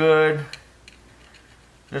looks good.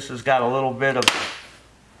 This has got a little bit of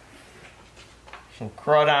some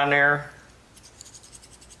crud on there.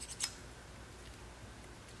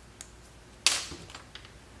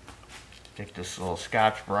 Take this little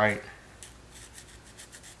Scotch-Brite.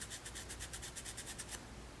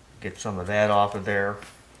 Get some of that off of there.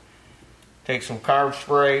 Take some carb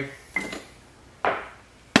spray.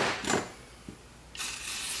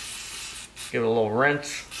 Give it a little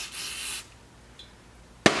rinse.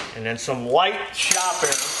 And then some light shop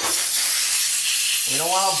air. You don't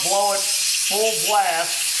want to blow it full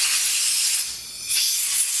blast.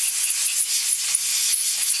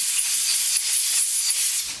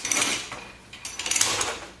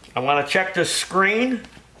 I want to check this screen.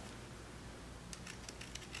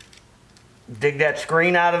 Dig that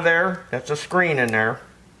screen out of there. That's a screen in there.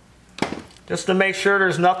 Just to make sure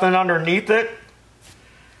there's nothing underneath it.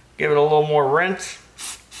 Give it a little more rinse.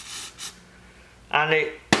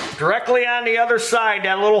 Directly on the other side,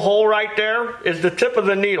 that little hole right there is the tip of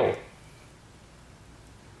the needle.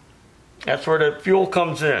 That's where the fuel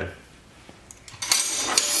comes in.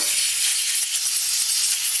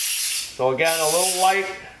 So again, a little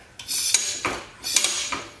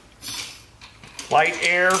light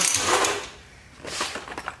air.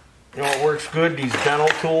 You know what works good? These dental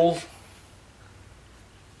tools.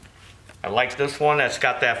 I like this one that's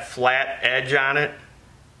got that flat edge on it.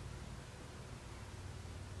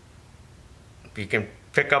 You can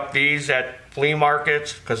pick up these at flea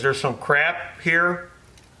markets because there's some crap here,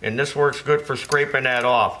 and this works good for scraping that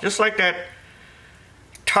off. Just like that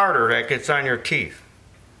tartar that gets on your teeth.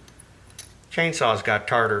 Chainsaw's got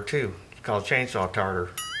tartar too. It's called chainsaw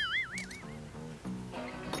tartar.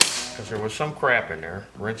 Because there was some crap in there.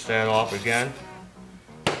 Rinse that off again.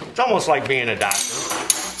 It's almost like being a doctor.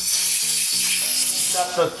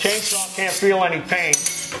 Except the chainsaw can't feel any pain.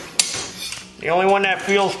 The only one that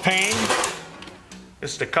feels pain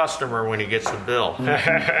is the customer when he gets the bill.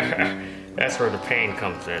 That's where the pain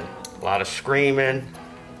comes in. A lot of screaming,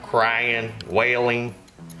 crying, wailing.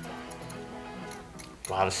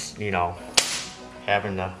 A lot of, you know,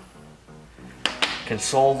 having to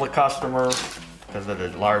console the customer because of the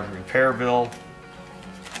large repair bill.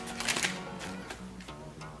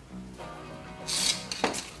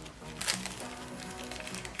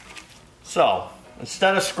 So,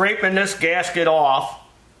 instead of scraping this gasket off,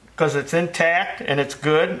 because it's intact and it's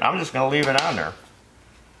good, I'm just going to leave it on there.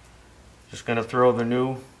 Just going to throw the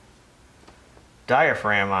new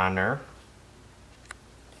diaphragm on there.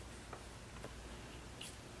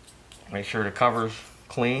 Make sure the cover's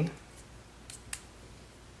clean.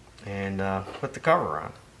 And put the cover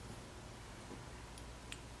on.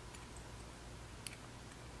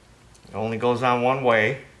 It only goes on one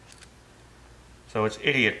way, so it's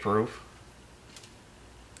idiot proof.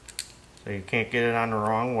 So you can't get it on the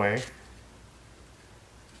wrong way.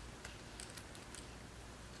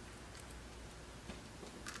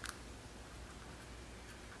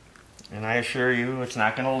 And I assure you it's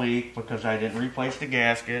not going to leak because I didn't replace the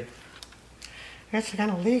gasket. It's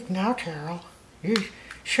going to leak now, Taryl. You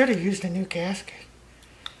should have used a new gasket.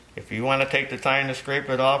 If you want to take the time to scrape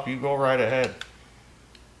it off, you go right ahead.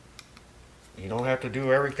 You don't have to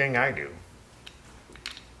do everything I do.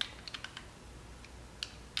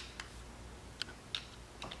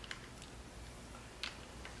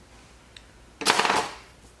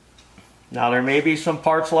 Now there may be some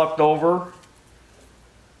parts left over.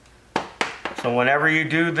 So whenever you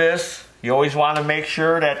do this, you always want to make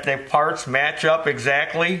sure that the parts match up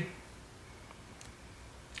exactly.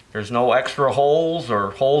 There's no extra holes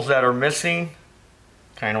or holes that are missing.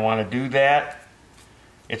 Kind of want to do that.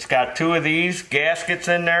 It's got two of these gaskets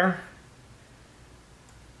in there.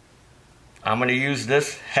 I'm going to use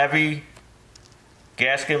this heavy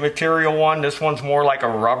gasket material one. This one's more like a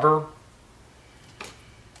rubber.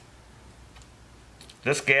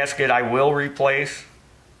 This gasket I will replace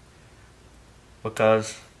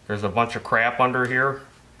because there's a bunch of crap under here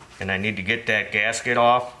and I need to get that gasket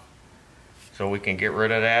off so we can get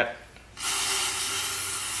rid of that.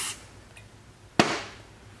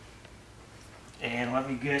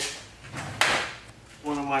 me get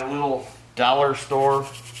one of my little dollar store,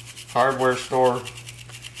 hardware store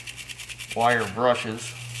wire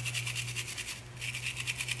brushes.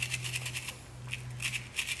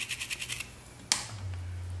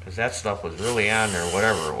 Because that stuff was really on there,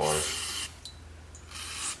 whatever it was.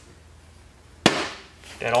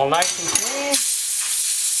 Get all nice and clean.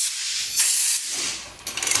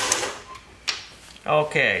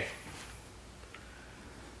 Okay.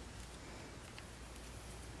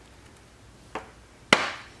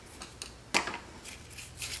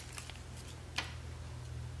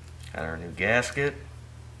 Got our new gasket.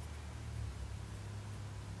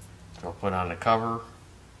 I'll put on the cover.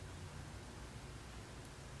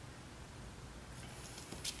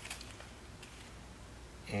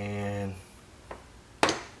 And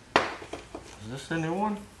is this the new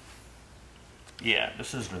one? Yeah,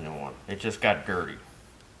 this is the new one. It just got dirty.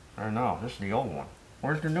 Or no, this is the old one.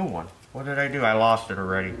 Where's the new one? What did I do? I lost it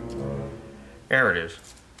already. There it is.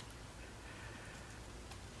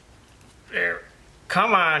 There.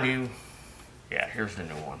 Come on, you. Yeah, here's the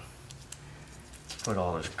new one. Let's put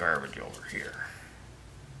all this garbage over here.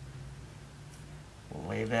 We'll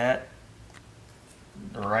lay that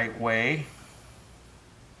the right way.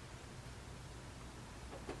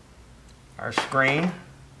 Our screen.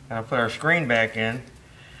 Gotta put our screen back in.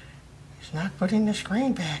 He's not putting the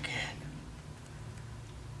screen back in.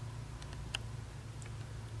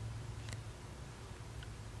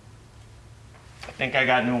 I think I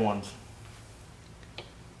got new ones.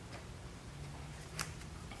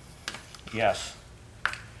 Yes.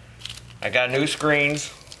 I got new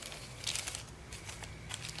screens.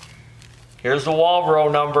 Here's the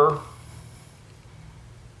Walbro number.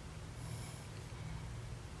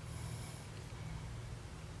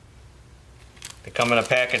 They come in a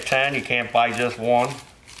pack of 10. You can't buy just one.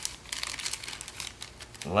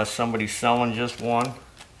 Unless somebody's selling just one.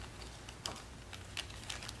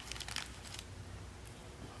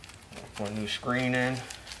 Put a new screen in.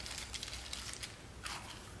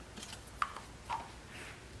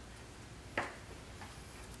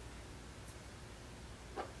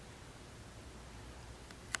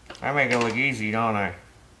 I make it look easy, don't I?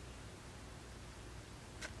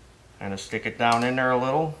 Kind of stick it down in there a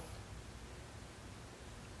little.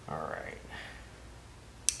 Alright.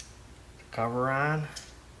 Cover on.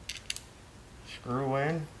 Screw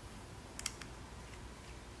in.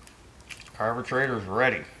 Carburetor's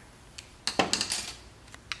ready.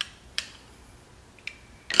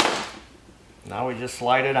 Now we just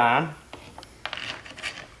slide it on.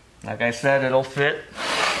 Like I said, it'll fit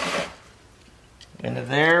into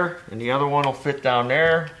there, and the other one will fit down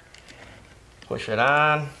there. Push it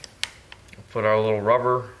on. Put our little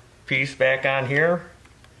rubber piece back on here.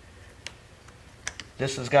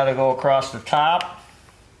 This has got to go across the top.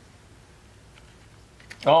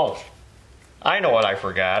 Oh, I know what I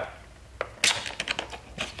forgot.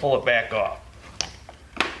 Let's pull it back off.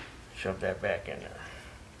 Shove that back in there.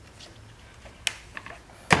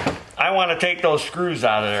 I want to take those screws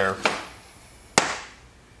out of there.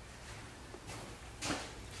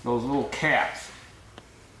 Those little caps.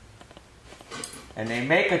 And they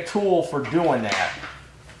make a tool for doing that.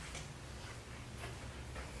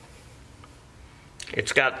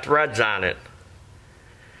 It's got threads on it.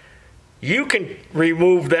 You can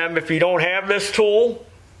remove them if you don't have this tool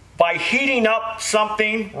by heating up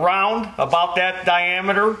something round about that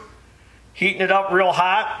diameter, heating it up real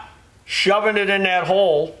hot, shoving it in that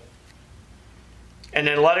hole, and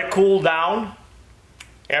then let it cool down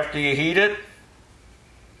after you heat it.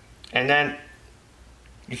 And then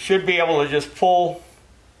you should be able to just pull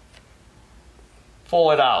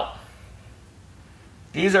it out.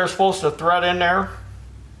 These are supposed to thread in there.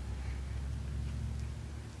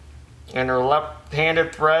 And they're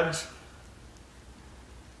left-handed threads.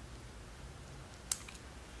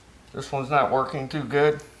 This one's not working too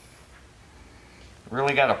good.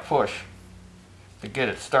 Really got to push to get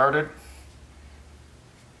it started.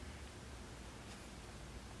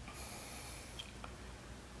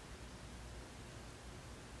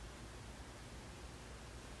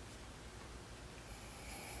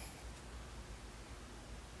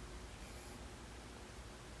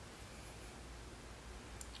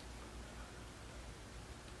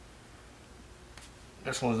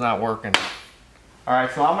 This one's not working.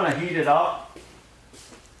 Alright, so I'm going to heat it up.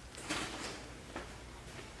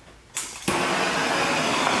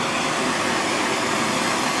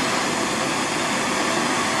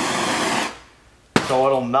 So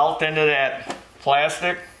it'll melt into that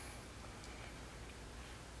plastic.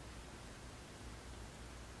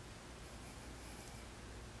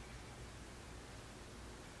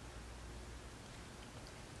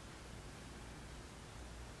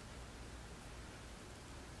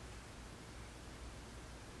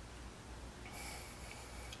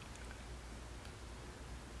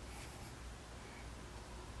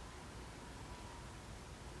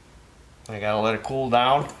 I gotta let it cool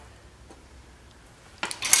down.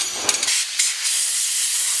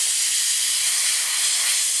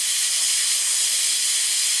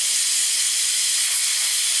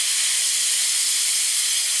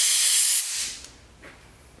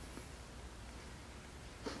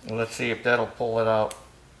 Let's see if that'll pull it out.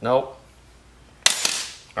 Nope.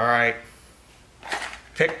 All right.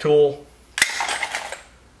 Pick tool.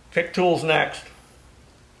 Pick tool's next.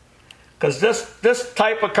 Because this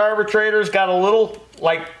type of carburetor's got a little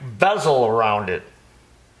like bezel around it.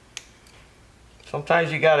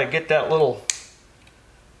 Sometimes you got to get that little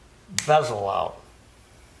bezel out.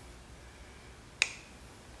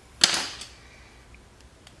 It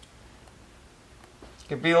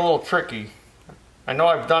can be a little tricky. I know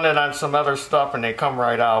I've done it on some other stuff and they come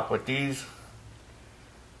right out, but these,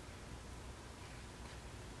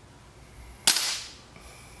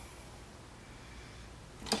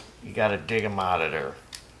 you got to dig them out of there.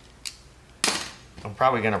 I'm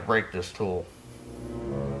probably going to break this tool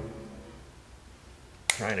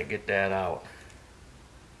trying to get that out.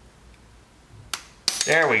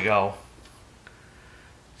 There we go.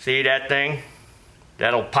 See that thing?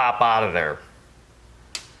 That'll pop out of there.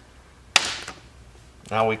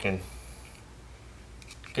 Now we can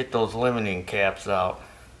get those limiting caps out.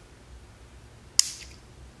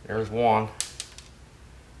 There's one.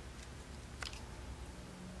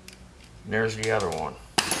 There's the other one.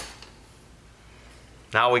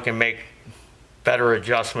 Now we can make better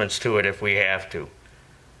adjustments to it if we have to.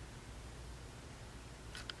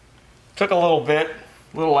 Took a little bit,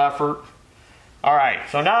 little effort. All right,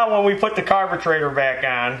 so now when we put the carburetor back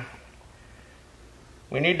on,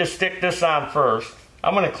 we need to stick this on first.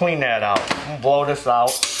 I'm going to clean that out. I'm going to blow this out.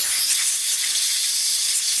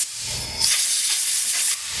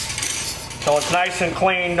 So it's nice and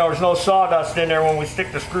clean. There's no sawdust in there when we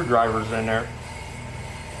stick the screwdrivers in there.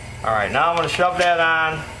 Alright, now I'm going to shove that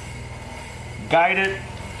on. Guide it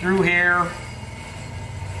through here.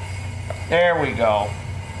 There we go.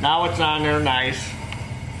 Now it's on there nice.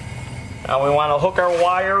 Now we want to hook our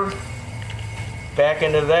wire back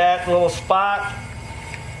into that little spot.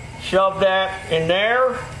 Shove that in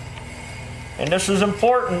there, and this is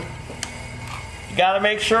important. You got to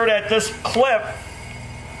make sure that this clip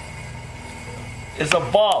is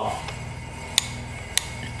above.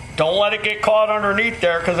 Don't let it get caught underneath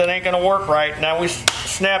there because it ain't going to work right. Now we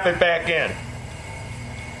snap it back in.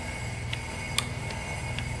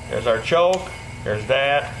 There's our choke. There's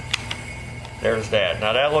that. There's that.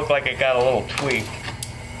 Now that looked like it got a little tweaked.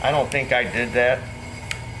 I don't think I did that.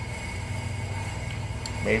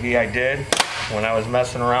 Maybe I did when I was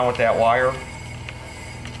messing around with that wire.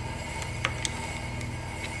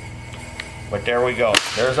 But there we go.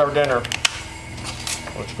 There's our dinner.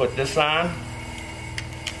 Let's put this on.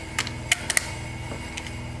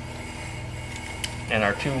 And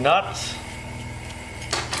our two nuts.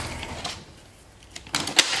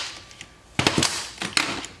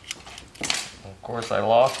 Of course, I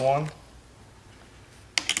lost one.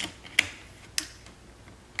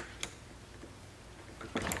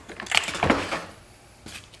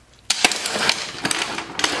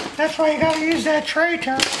 That's why you gotta use that tray,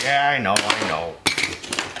 Taryl. Yeah, I know.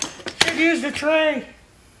 Should use the tray.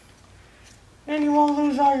 Then you won't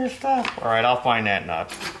lose all your stuff. Alright, I'll find that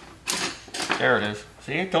nut. There it is.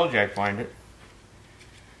 See, I told you I'd find it.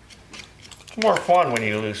 It's more fun when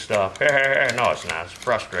you lose stuff. No, it's not. It's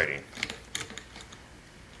frustrating.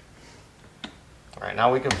 Alright,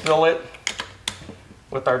 now we can fill it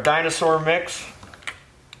with our dinosaur mix.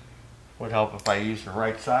 Would help if I used the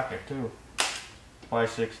right socket too.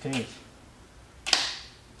 5/16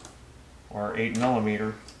 or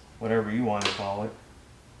 8mm, whatever you want to call it.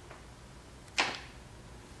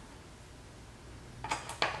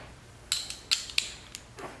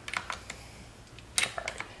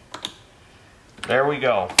 Alright. There we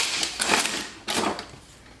go.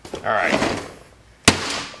 Alright.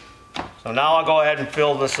 So now I'll go ahead and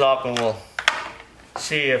fill this up and we'll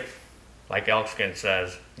see if, like Elkskin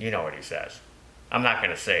says, you know what he says. I'm not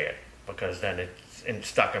going to say it because then it's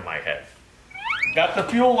stuck in my head. Got the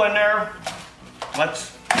fuel in there.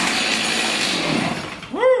 Let's...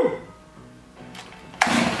 Woo!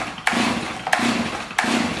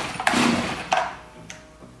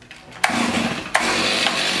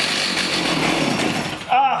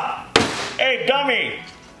 Ah! Hey, dummy!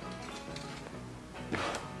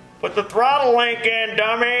 Put the throttle link in,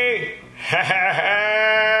 dummy!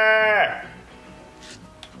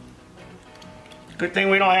 Good thing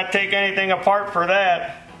we don't have to take anything apart for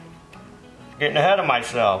that. Getting ahead of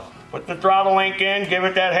myself. Put the throttle link in, give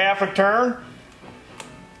it that half a turn,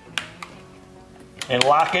 and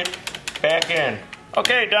lock it back in.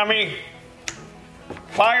 Okay, dummy.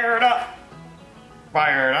 Fire it up.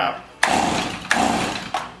 Fire it up.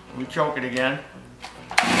 Let me choke it again.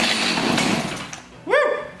 Woo!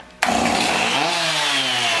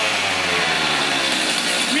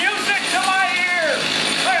 Music to my ears.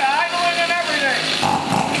 Look at idling and everything.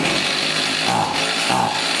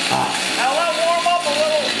 Now let it warm up a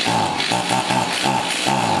little.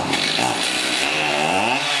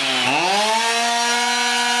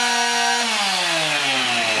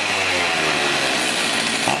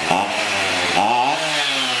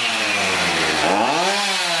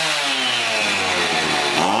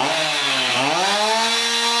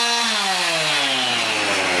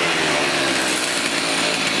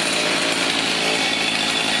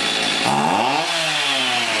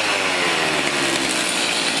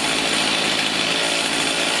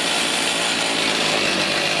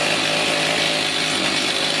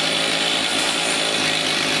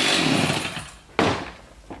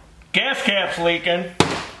 Gas cap's leaking.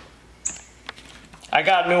 I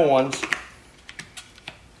got new ones.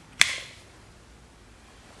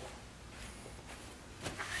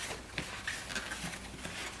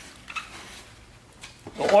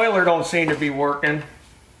 The oiler don't seem to be working.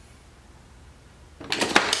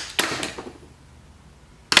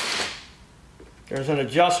 There's an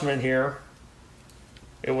adjustment here.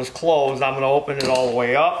 It was closed. I'm going to open it all the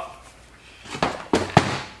way up.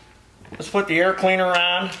 Let's put the air cleaner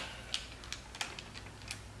on.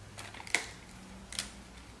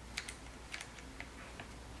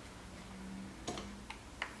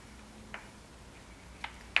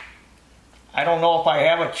 I don't know if I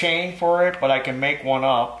have a chain for it, but I can make one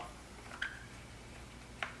up.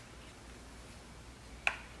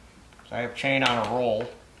 So I have chain on a roll.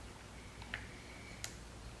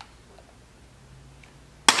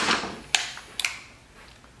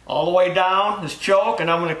 All the way down this choke,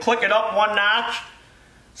 and I'm going to click it up one notch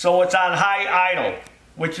so it's on high idle,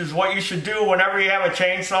 which is what you should do whenever you have a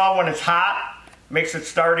chainsaw. When it's hot, makes it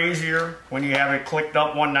start easier when you have it clicked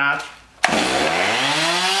up one notch.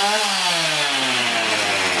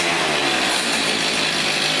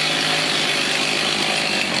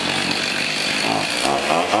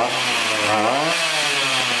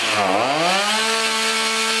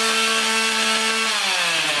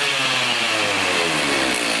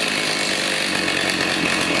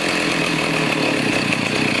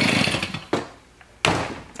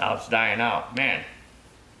 Now it's dying out. Man,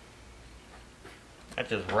 that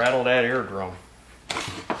just rattled that eardrum.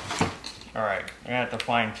 Alright, I'm going to have to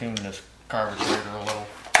fine tune this carburetor a little.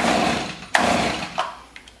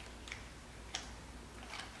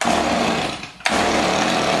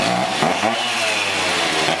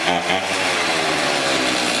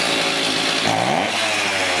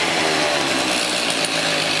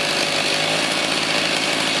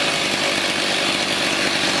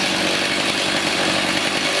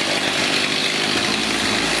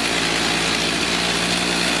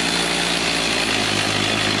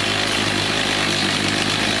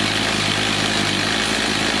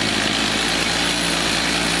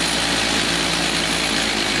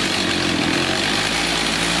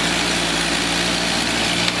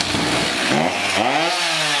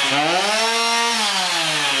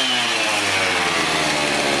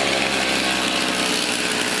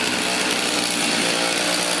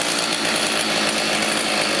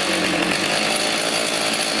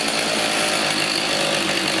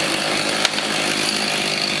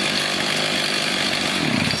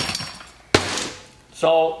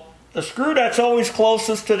 So the screw that's always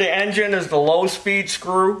closest to the engine is the low speed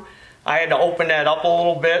screw. I had to open that up a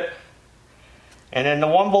little bit. And then the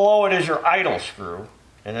one below it is your idle screw.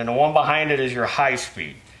 And then the one behind it is your high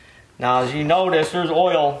speed. Now as you notice, there's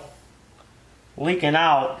oil leaking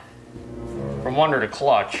out from under the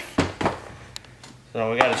clutch.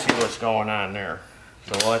 So we got to see what's going on there.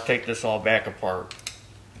 So we'll have to take this all back apart.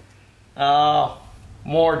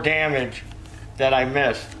 More damage that I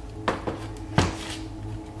missed.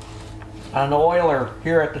 On the oiler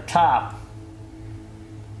here at the top,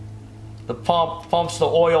 the pump pumps the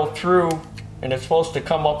oil through, and it's supposed to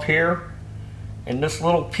come up here. And this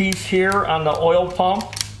little piece here on the oil pump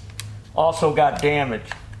also got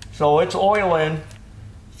damaged. So it's oiling,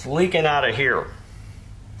 it's leaking out of here.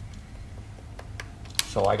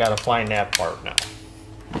 So I got to find that part now.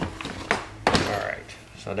 Alright,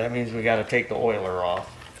 so that means we got to take the oiler off.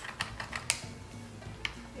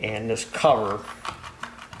 And this cover.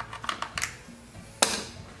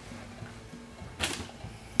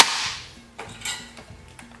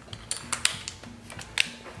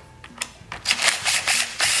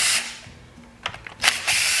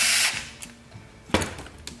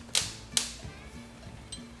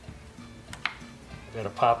 Got to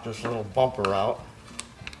pop this little bumper out.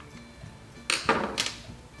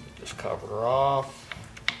 her off.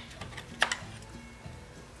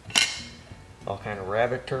 All kind of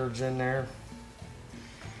rabbit turds in there.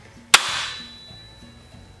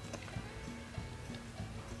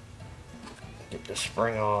 Get the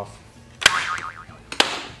spring off.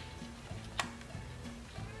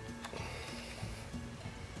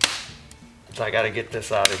 So I got to get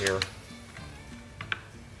this out of here.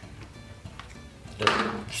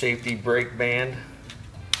 The safety brake band.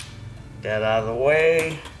 That out of the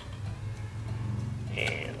way.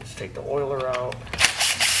 And let's take the oiler out.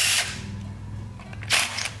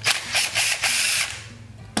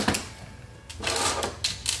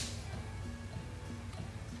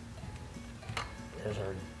 There's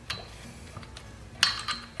our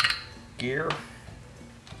gear.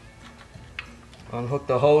 Unhook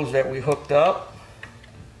the hose that we hooked up.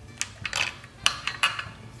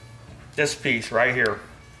 This piece right here.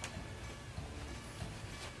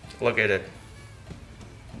 Look at it.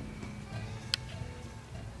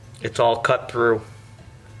 It's all cut through.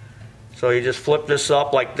 So you just flip this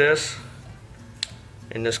up like this,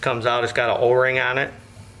 and this comes out. It's got an O-ring on it.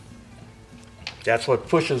 That's what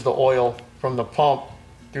pushes the oil from the pump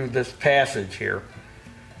through this passage here.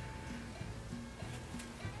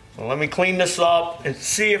 So let me clean this up and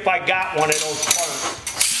see if I got one of those parts.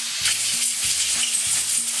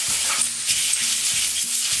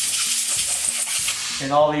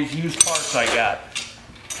 And all these used parts I got.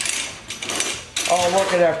 Oh,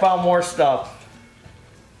 look at that, I found more stuff.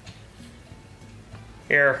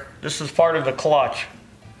 Here, this is part of the clutch.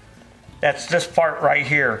 That's this part right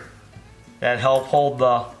here that helped hold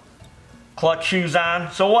the clutch shoes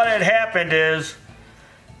on. So what had happened is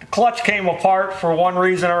the clutch came apart for one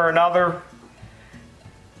reason or another,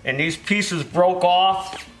 and these pieces broke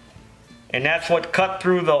off, and that's what cut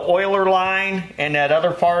through the oiler line and that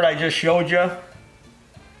other part I just showed you.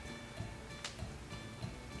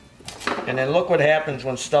 And then look what happens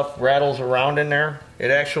when stuff rattles around in there.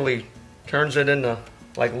 It actually turns it into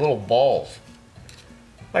like little balls,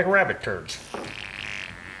 like rabbit turds.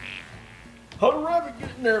 How did rabbit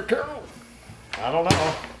get in there, Taryl? I don't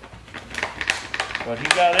know. But he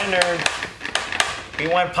got in there and he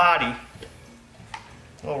went potty.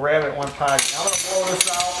 Little rabbit went potty. I'm going to blow this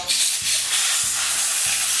out.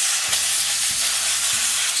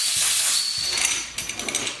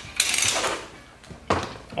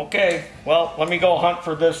 Okay, well, let me go hunt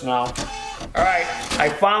for this now. Alright, I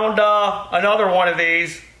found another one of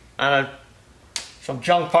these on some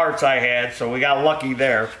junk parts I had, so we got lucky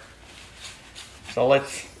there. So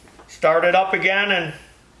let's start it up again and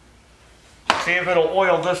see if it'll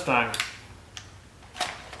oil this time.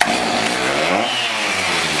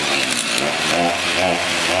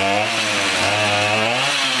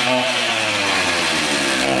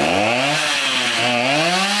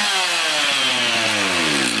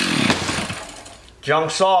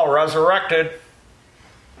 Junk saw resurrected.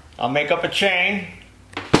 I'll make up a chain,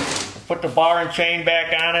 put the bar and chain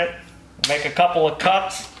back on it, make a couple of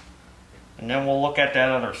cuts, and then we'll look at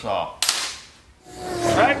that other saw.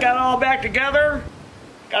 Alright, got it all back together.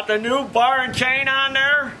 Got the new bar and chain on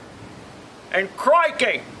there. And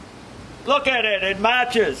crikey! Look at it, it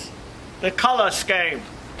matches the color scheme.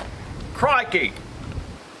 Crikey!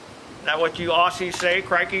 Is that what you Aussies say,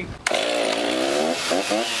 crikey?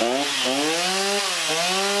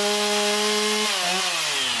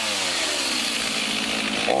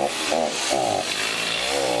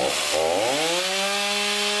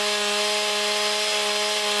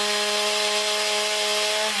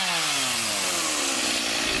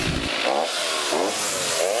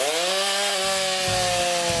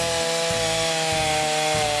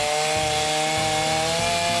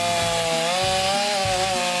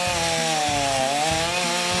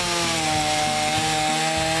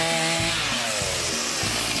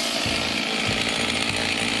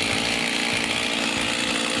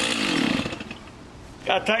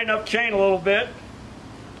 Got to tighten up the chain a little bit,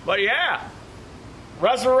 but yeah,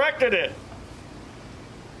 resurrected it.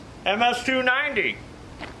 MS290.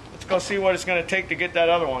 Let's go see what it's going to take to get that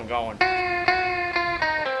other one going.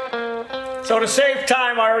 So to save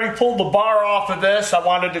time, I already pulled the bar off of this. I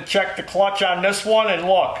wanted to check the clutch on this one, and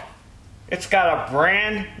look, it's got a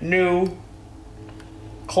brand new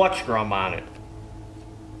clutch drum on it.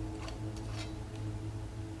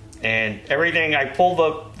 And everything, I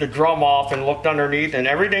pulled the drum off and looked underneath, and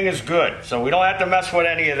everything is good. So we don't have to mess with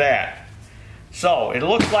any of that. So it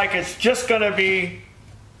looks like it's just going to be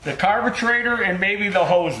the carburetor and maybe the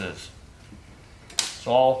hoses.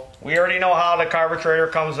 So we already know how the carburetor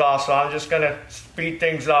comes off, so I'm just going to speed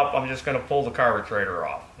things up. I'm just going to pull the carburetor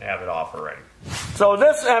off and have it off already. So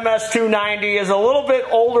this MS290 is a little bit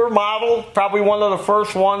older model, probably one of the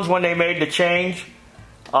first ones when they made the change.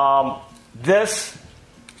 This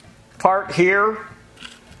part here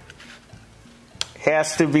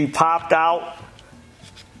has to be popped out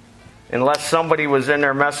unless somebody was in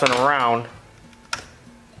there messing around.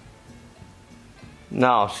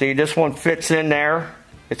 No, see, this one fits in there.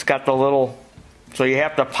 It's got the little, so you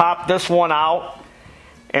have to pop this one out.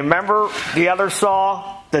 And remember the other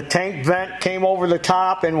saw, the tank vent came over the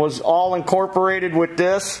top and was all incorporated with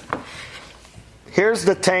this. Here's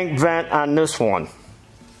the tank vent on this one.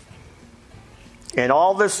 And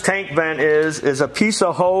all this tank vent is a piece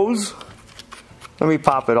of hose. Let me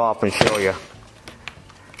pop it off and show you.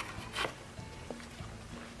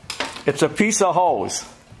 It's a piece of hose.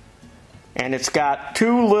 And it's got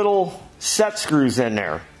two little set screws in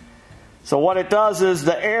there. So what it does is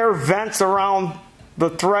the air vents around the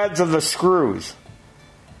threads of the screws.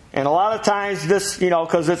 And a lot of times this, you know,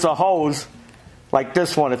 because it's a hose, like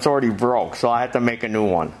this one, it's already broke, so I have to make a new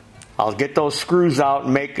one. I'll get those screws out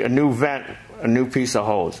and make a new vent, a new piece of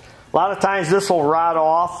hose. A lot of times this will rot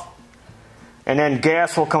off, and then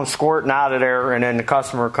gas will come squirting out of there, and then the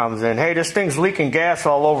customer comes in, hey, this thing's leaking gas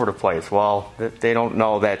all over the place. Well, they don't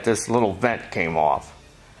know that this little vent came off.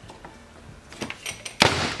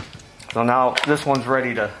 So now this one's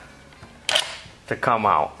ready to come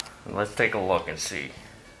out. And let's take a look and see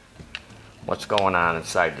what's going on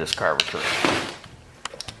inside this carburetor.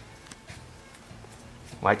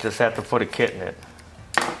 Might just have to put a kit in it.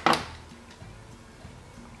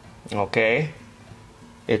 Okay,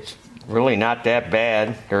 it's really not that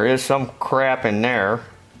bad. There is some crap in there.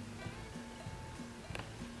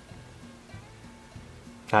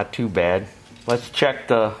 Not too bad. Let's check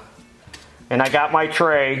the, and I got my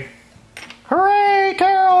tray. Hooray,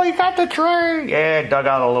 Taryl, you got the tray! Yeah, dug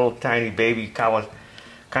out a little tiny baby kind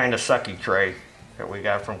of sucky tray that we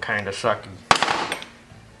got from Kind of Sucky.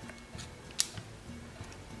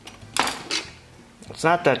 It's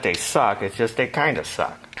not that they suck, it's just they kind of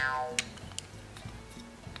suck.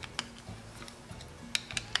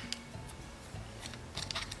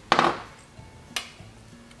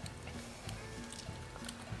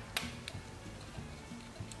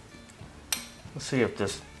 Let's see if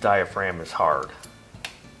this diaphragm is hard.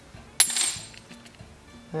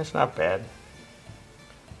 That's not bad.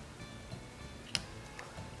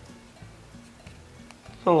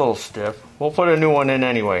 It's a little stiff. We'll put a new one in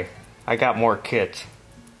anyway. I got more kits.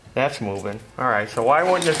 That's moving. Alright, so why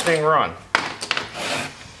wouldn't this thing run?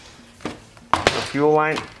 The fuel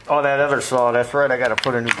line? Oh, that other saw. That's right, I got to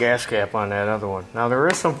put a new gas cap on that other one. Now there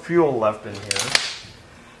is some fuel left in here.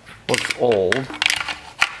 Looks old.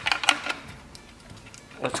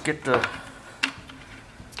 Let's get the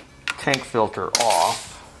tank filter off.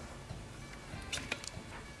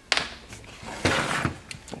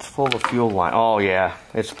 Let's pull the fuel line. Oh yeah,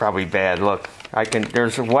 it's probably bad. Look,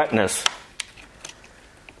 there's a wetness.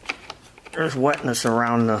 There's wetness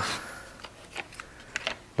around the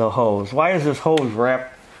hose. Why is this hose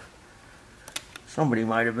wrapped? Somebody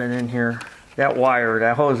might have been in here. That wire,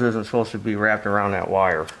 that hose isn't supposed to be wrapped around that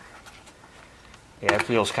wire. Yeah, it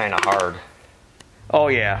feels kind of hard. Oh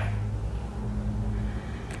yeah,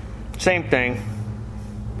 same thing,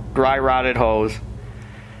 dry rotted hose.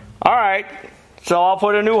 Alright, so I'll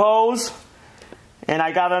put a new hose, and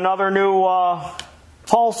I got another new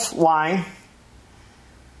pulse line,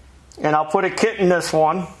 and I'll put a kit in this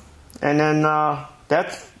one, and then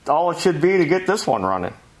that's all it should be to get this one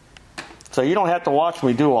running. So you don't have to watch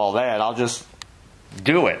me do all that, I'll just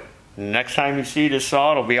do it. Next time you see this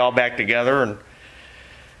saw, it'll be all back together, and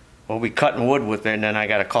we'll be cutting wood with it, and then I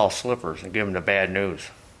got to call Slippers and give them the bad news.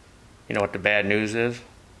 You know what the bad news is?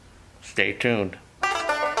 Stay tuned.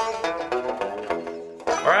 Alright,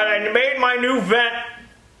 I made my new vent,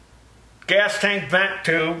 gas tank vent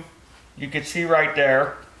tube. You can see right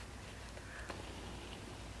there.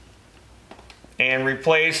 And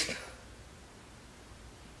replaced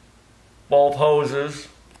both hoses.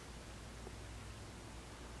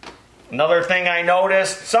 Another thing I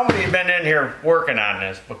noticed, somebody had been in here working on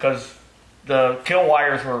this because the kill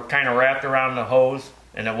wires were kind of wrapped around the hose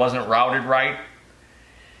and it wasn't routed right.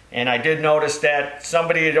 And I did notice that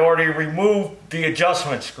somebody had already removed the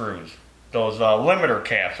adjustment screws, those limiter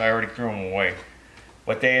caps. I already threw them away,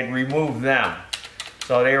 but they had removed them.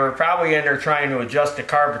 So they were probably in there trying to adjust the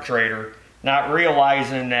carburetor, not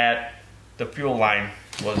realizing that the fuel line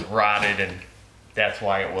was rotted and that's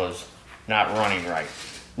why it was not running right.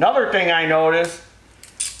 Another thing I noticed,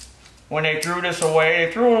 when they threw this away,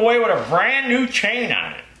 they threw it away with a brand new chain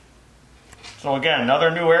on it. So again,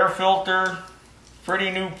 another new air filter, pretty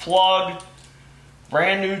new plug,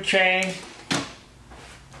 brand new chain.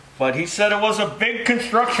 but he said it was a big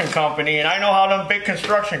construction company, and I know how them big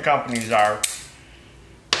construction companies are.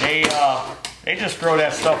 They just throw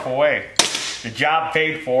that stuff away. The job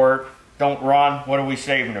paid for it. Don't run. What are we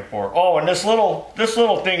saving it for? Oh, and this little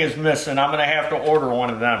thing is missing. I'm gonna have to order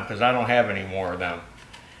one of them because I don't have any more of them.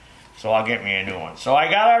 So I'll get me a new one. So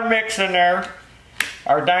I got our mix in there,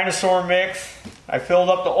 our dinosaur mix. I filled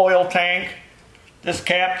up the oil tank. This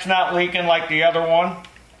cap's not leaking like the other one.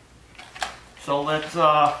 So let's,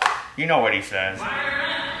 you know what he says.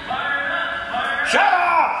 Shut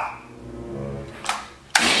up!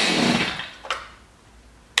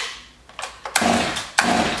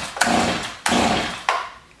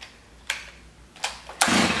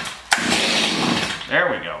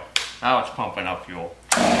 There we go. Now it's pumping up fuel.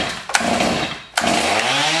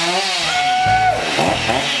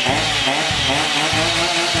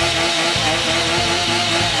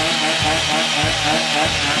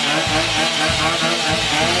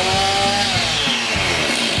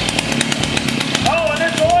 Oh, and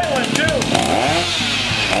it's oiling too.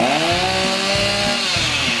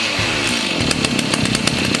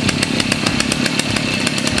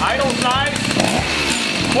 Idle's nice.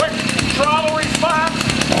 Quick throttle response.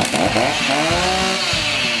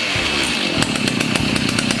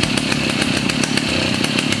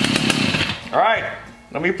 All right,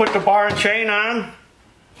 let me put the bar and chain on.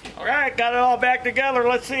 All right, got it all back together.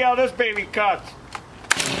 Let's see how this baby cuts.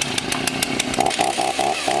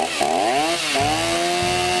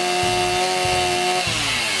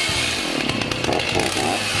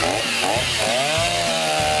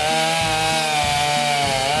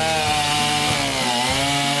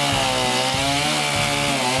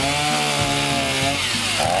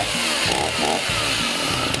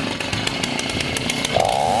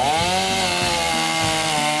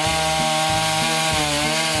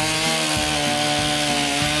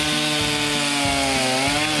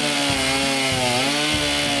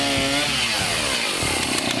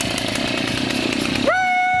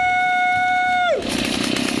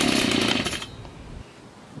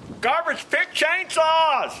 Garbage pick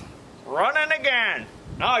chainsaws! Running again.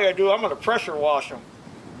 Now all I gotta do, I'm gonna pressure wash them.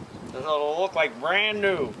 It'll look like brand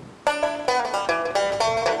new.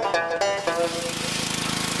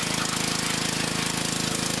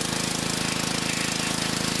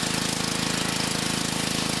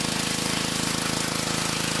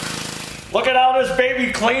 Look at how this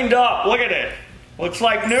baby cleaned up. Look at it. Looks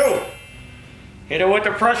like new. Hit it with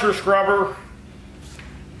the pressure scrubber.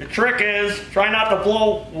 The trick is, try not to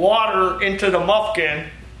blow water into the muffkin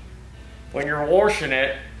when you're washing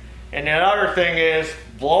it. And the other thing is,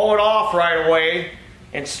 blow it off right away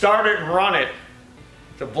and start it and run it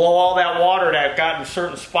to blow all that water that got in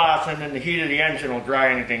certain spots, and then the heat of the engine will dry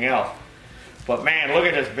anything else. But man, look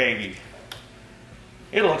at this baby.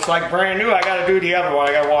 It looks like brand new. I gotta do the other one.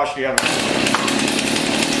 I gotta wash the other one.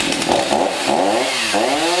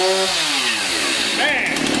 Man.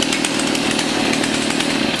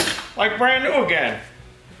 Like brand new again.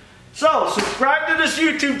 So, subscribe to this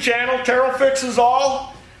YouTube channel, Taryl Fixes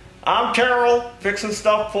All. I'm Taryl, fixing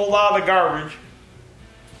stuff pulled out of the garbage.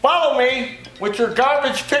 Follow me with your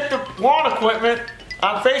garbage picked up lawn equipment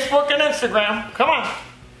on Facebook and Instagram. Come on.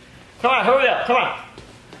 Come on, hurry up, come on.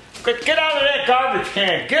 Get out of that garbage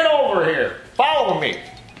can. Get over here. Follow me.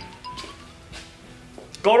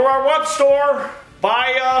 Go to our web store.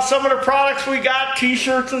 Buy some of the products we got.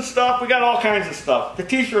 T-shirts and stuff. We got all kinds of stuff. The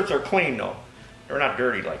t-shirts are clean though. They're not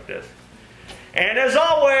dirty like this. And as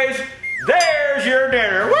always, there's your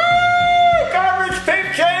dinner. Woo! Garbage pig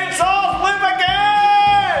chainsaws live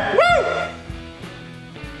again! Woo!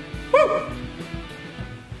 Woo!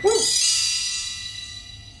 Woo!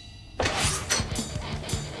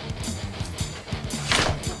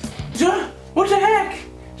 What the heck?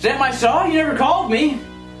 Is that my saw? You never called me.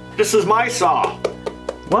 This is my saw.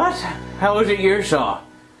 What? How is it your saw?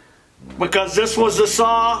 Because this was the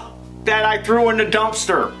saw that I threw in the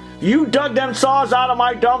dumpster. You dug them saws out of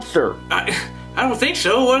my dumpster. I don't think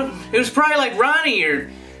so. Well, it was probably like Ronnie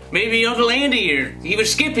or maybe Uncle Andy or even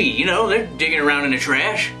Skippy. You know, they're digging around in the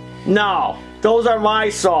trash. No, those are my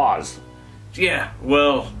saws. Yeah,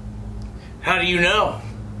 well, how do you know?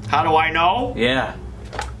 How do I know? Yeah.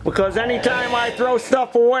 Because anytime I throw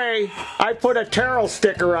stuff away, I put a Taryl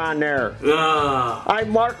sticker on there. I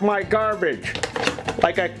mark my garbage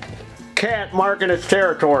like a cat marking its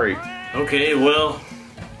territory. Okay, well,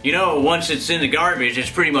 you know, once it's in the garbage, it's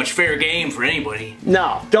pretty much fair game for anybody.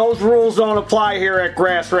 No, those rules don't apply here at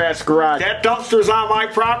Grass Rat's Garage. That dumpster's on my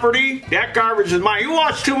property. That garbage is mine. You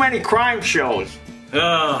watch too many crime shows.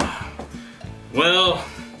 Well,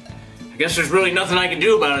 I guess there's really nothing I can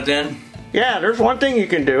do about it then. Yeah, there's one thing you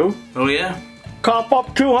can do. Oh, yeah? Cough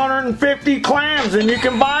up 250 clams and you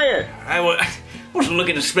can buy it. I wasn't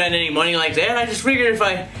looking to spend any money like that. I just figured if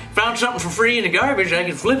I found something for free in the garbage, I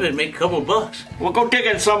could flip it and make a couple of bucks. Well, go dig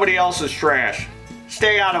in somebody else's trash.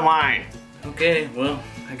 Stay out of mine. Okay, well,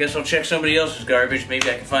 I guess I'll check somebody else's garbage. Maybe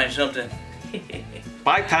I can find something.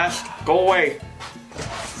 Bye, pest. Go away.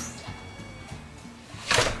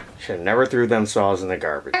 Should have never threw them saws in the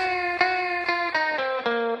garbage.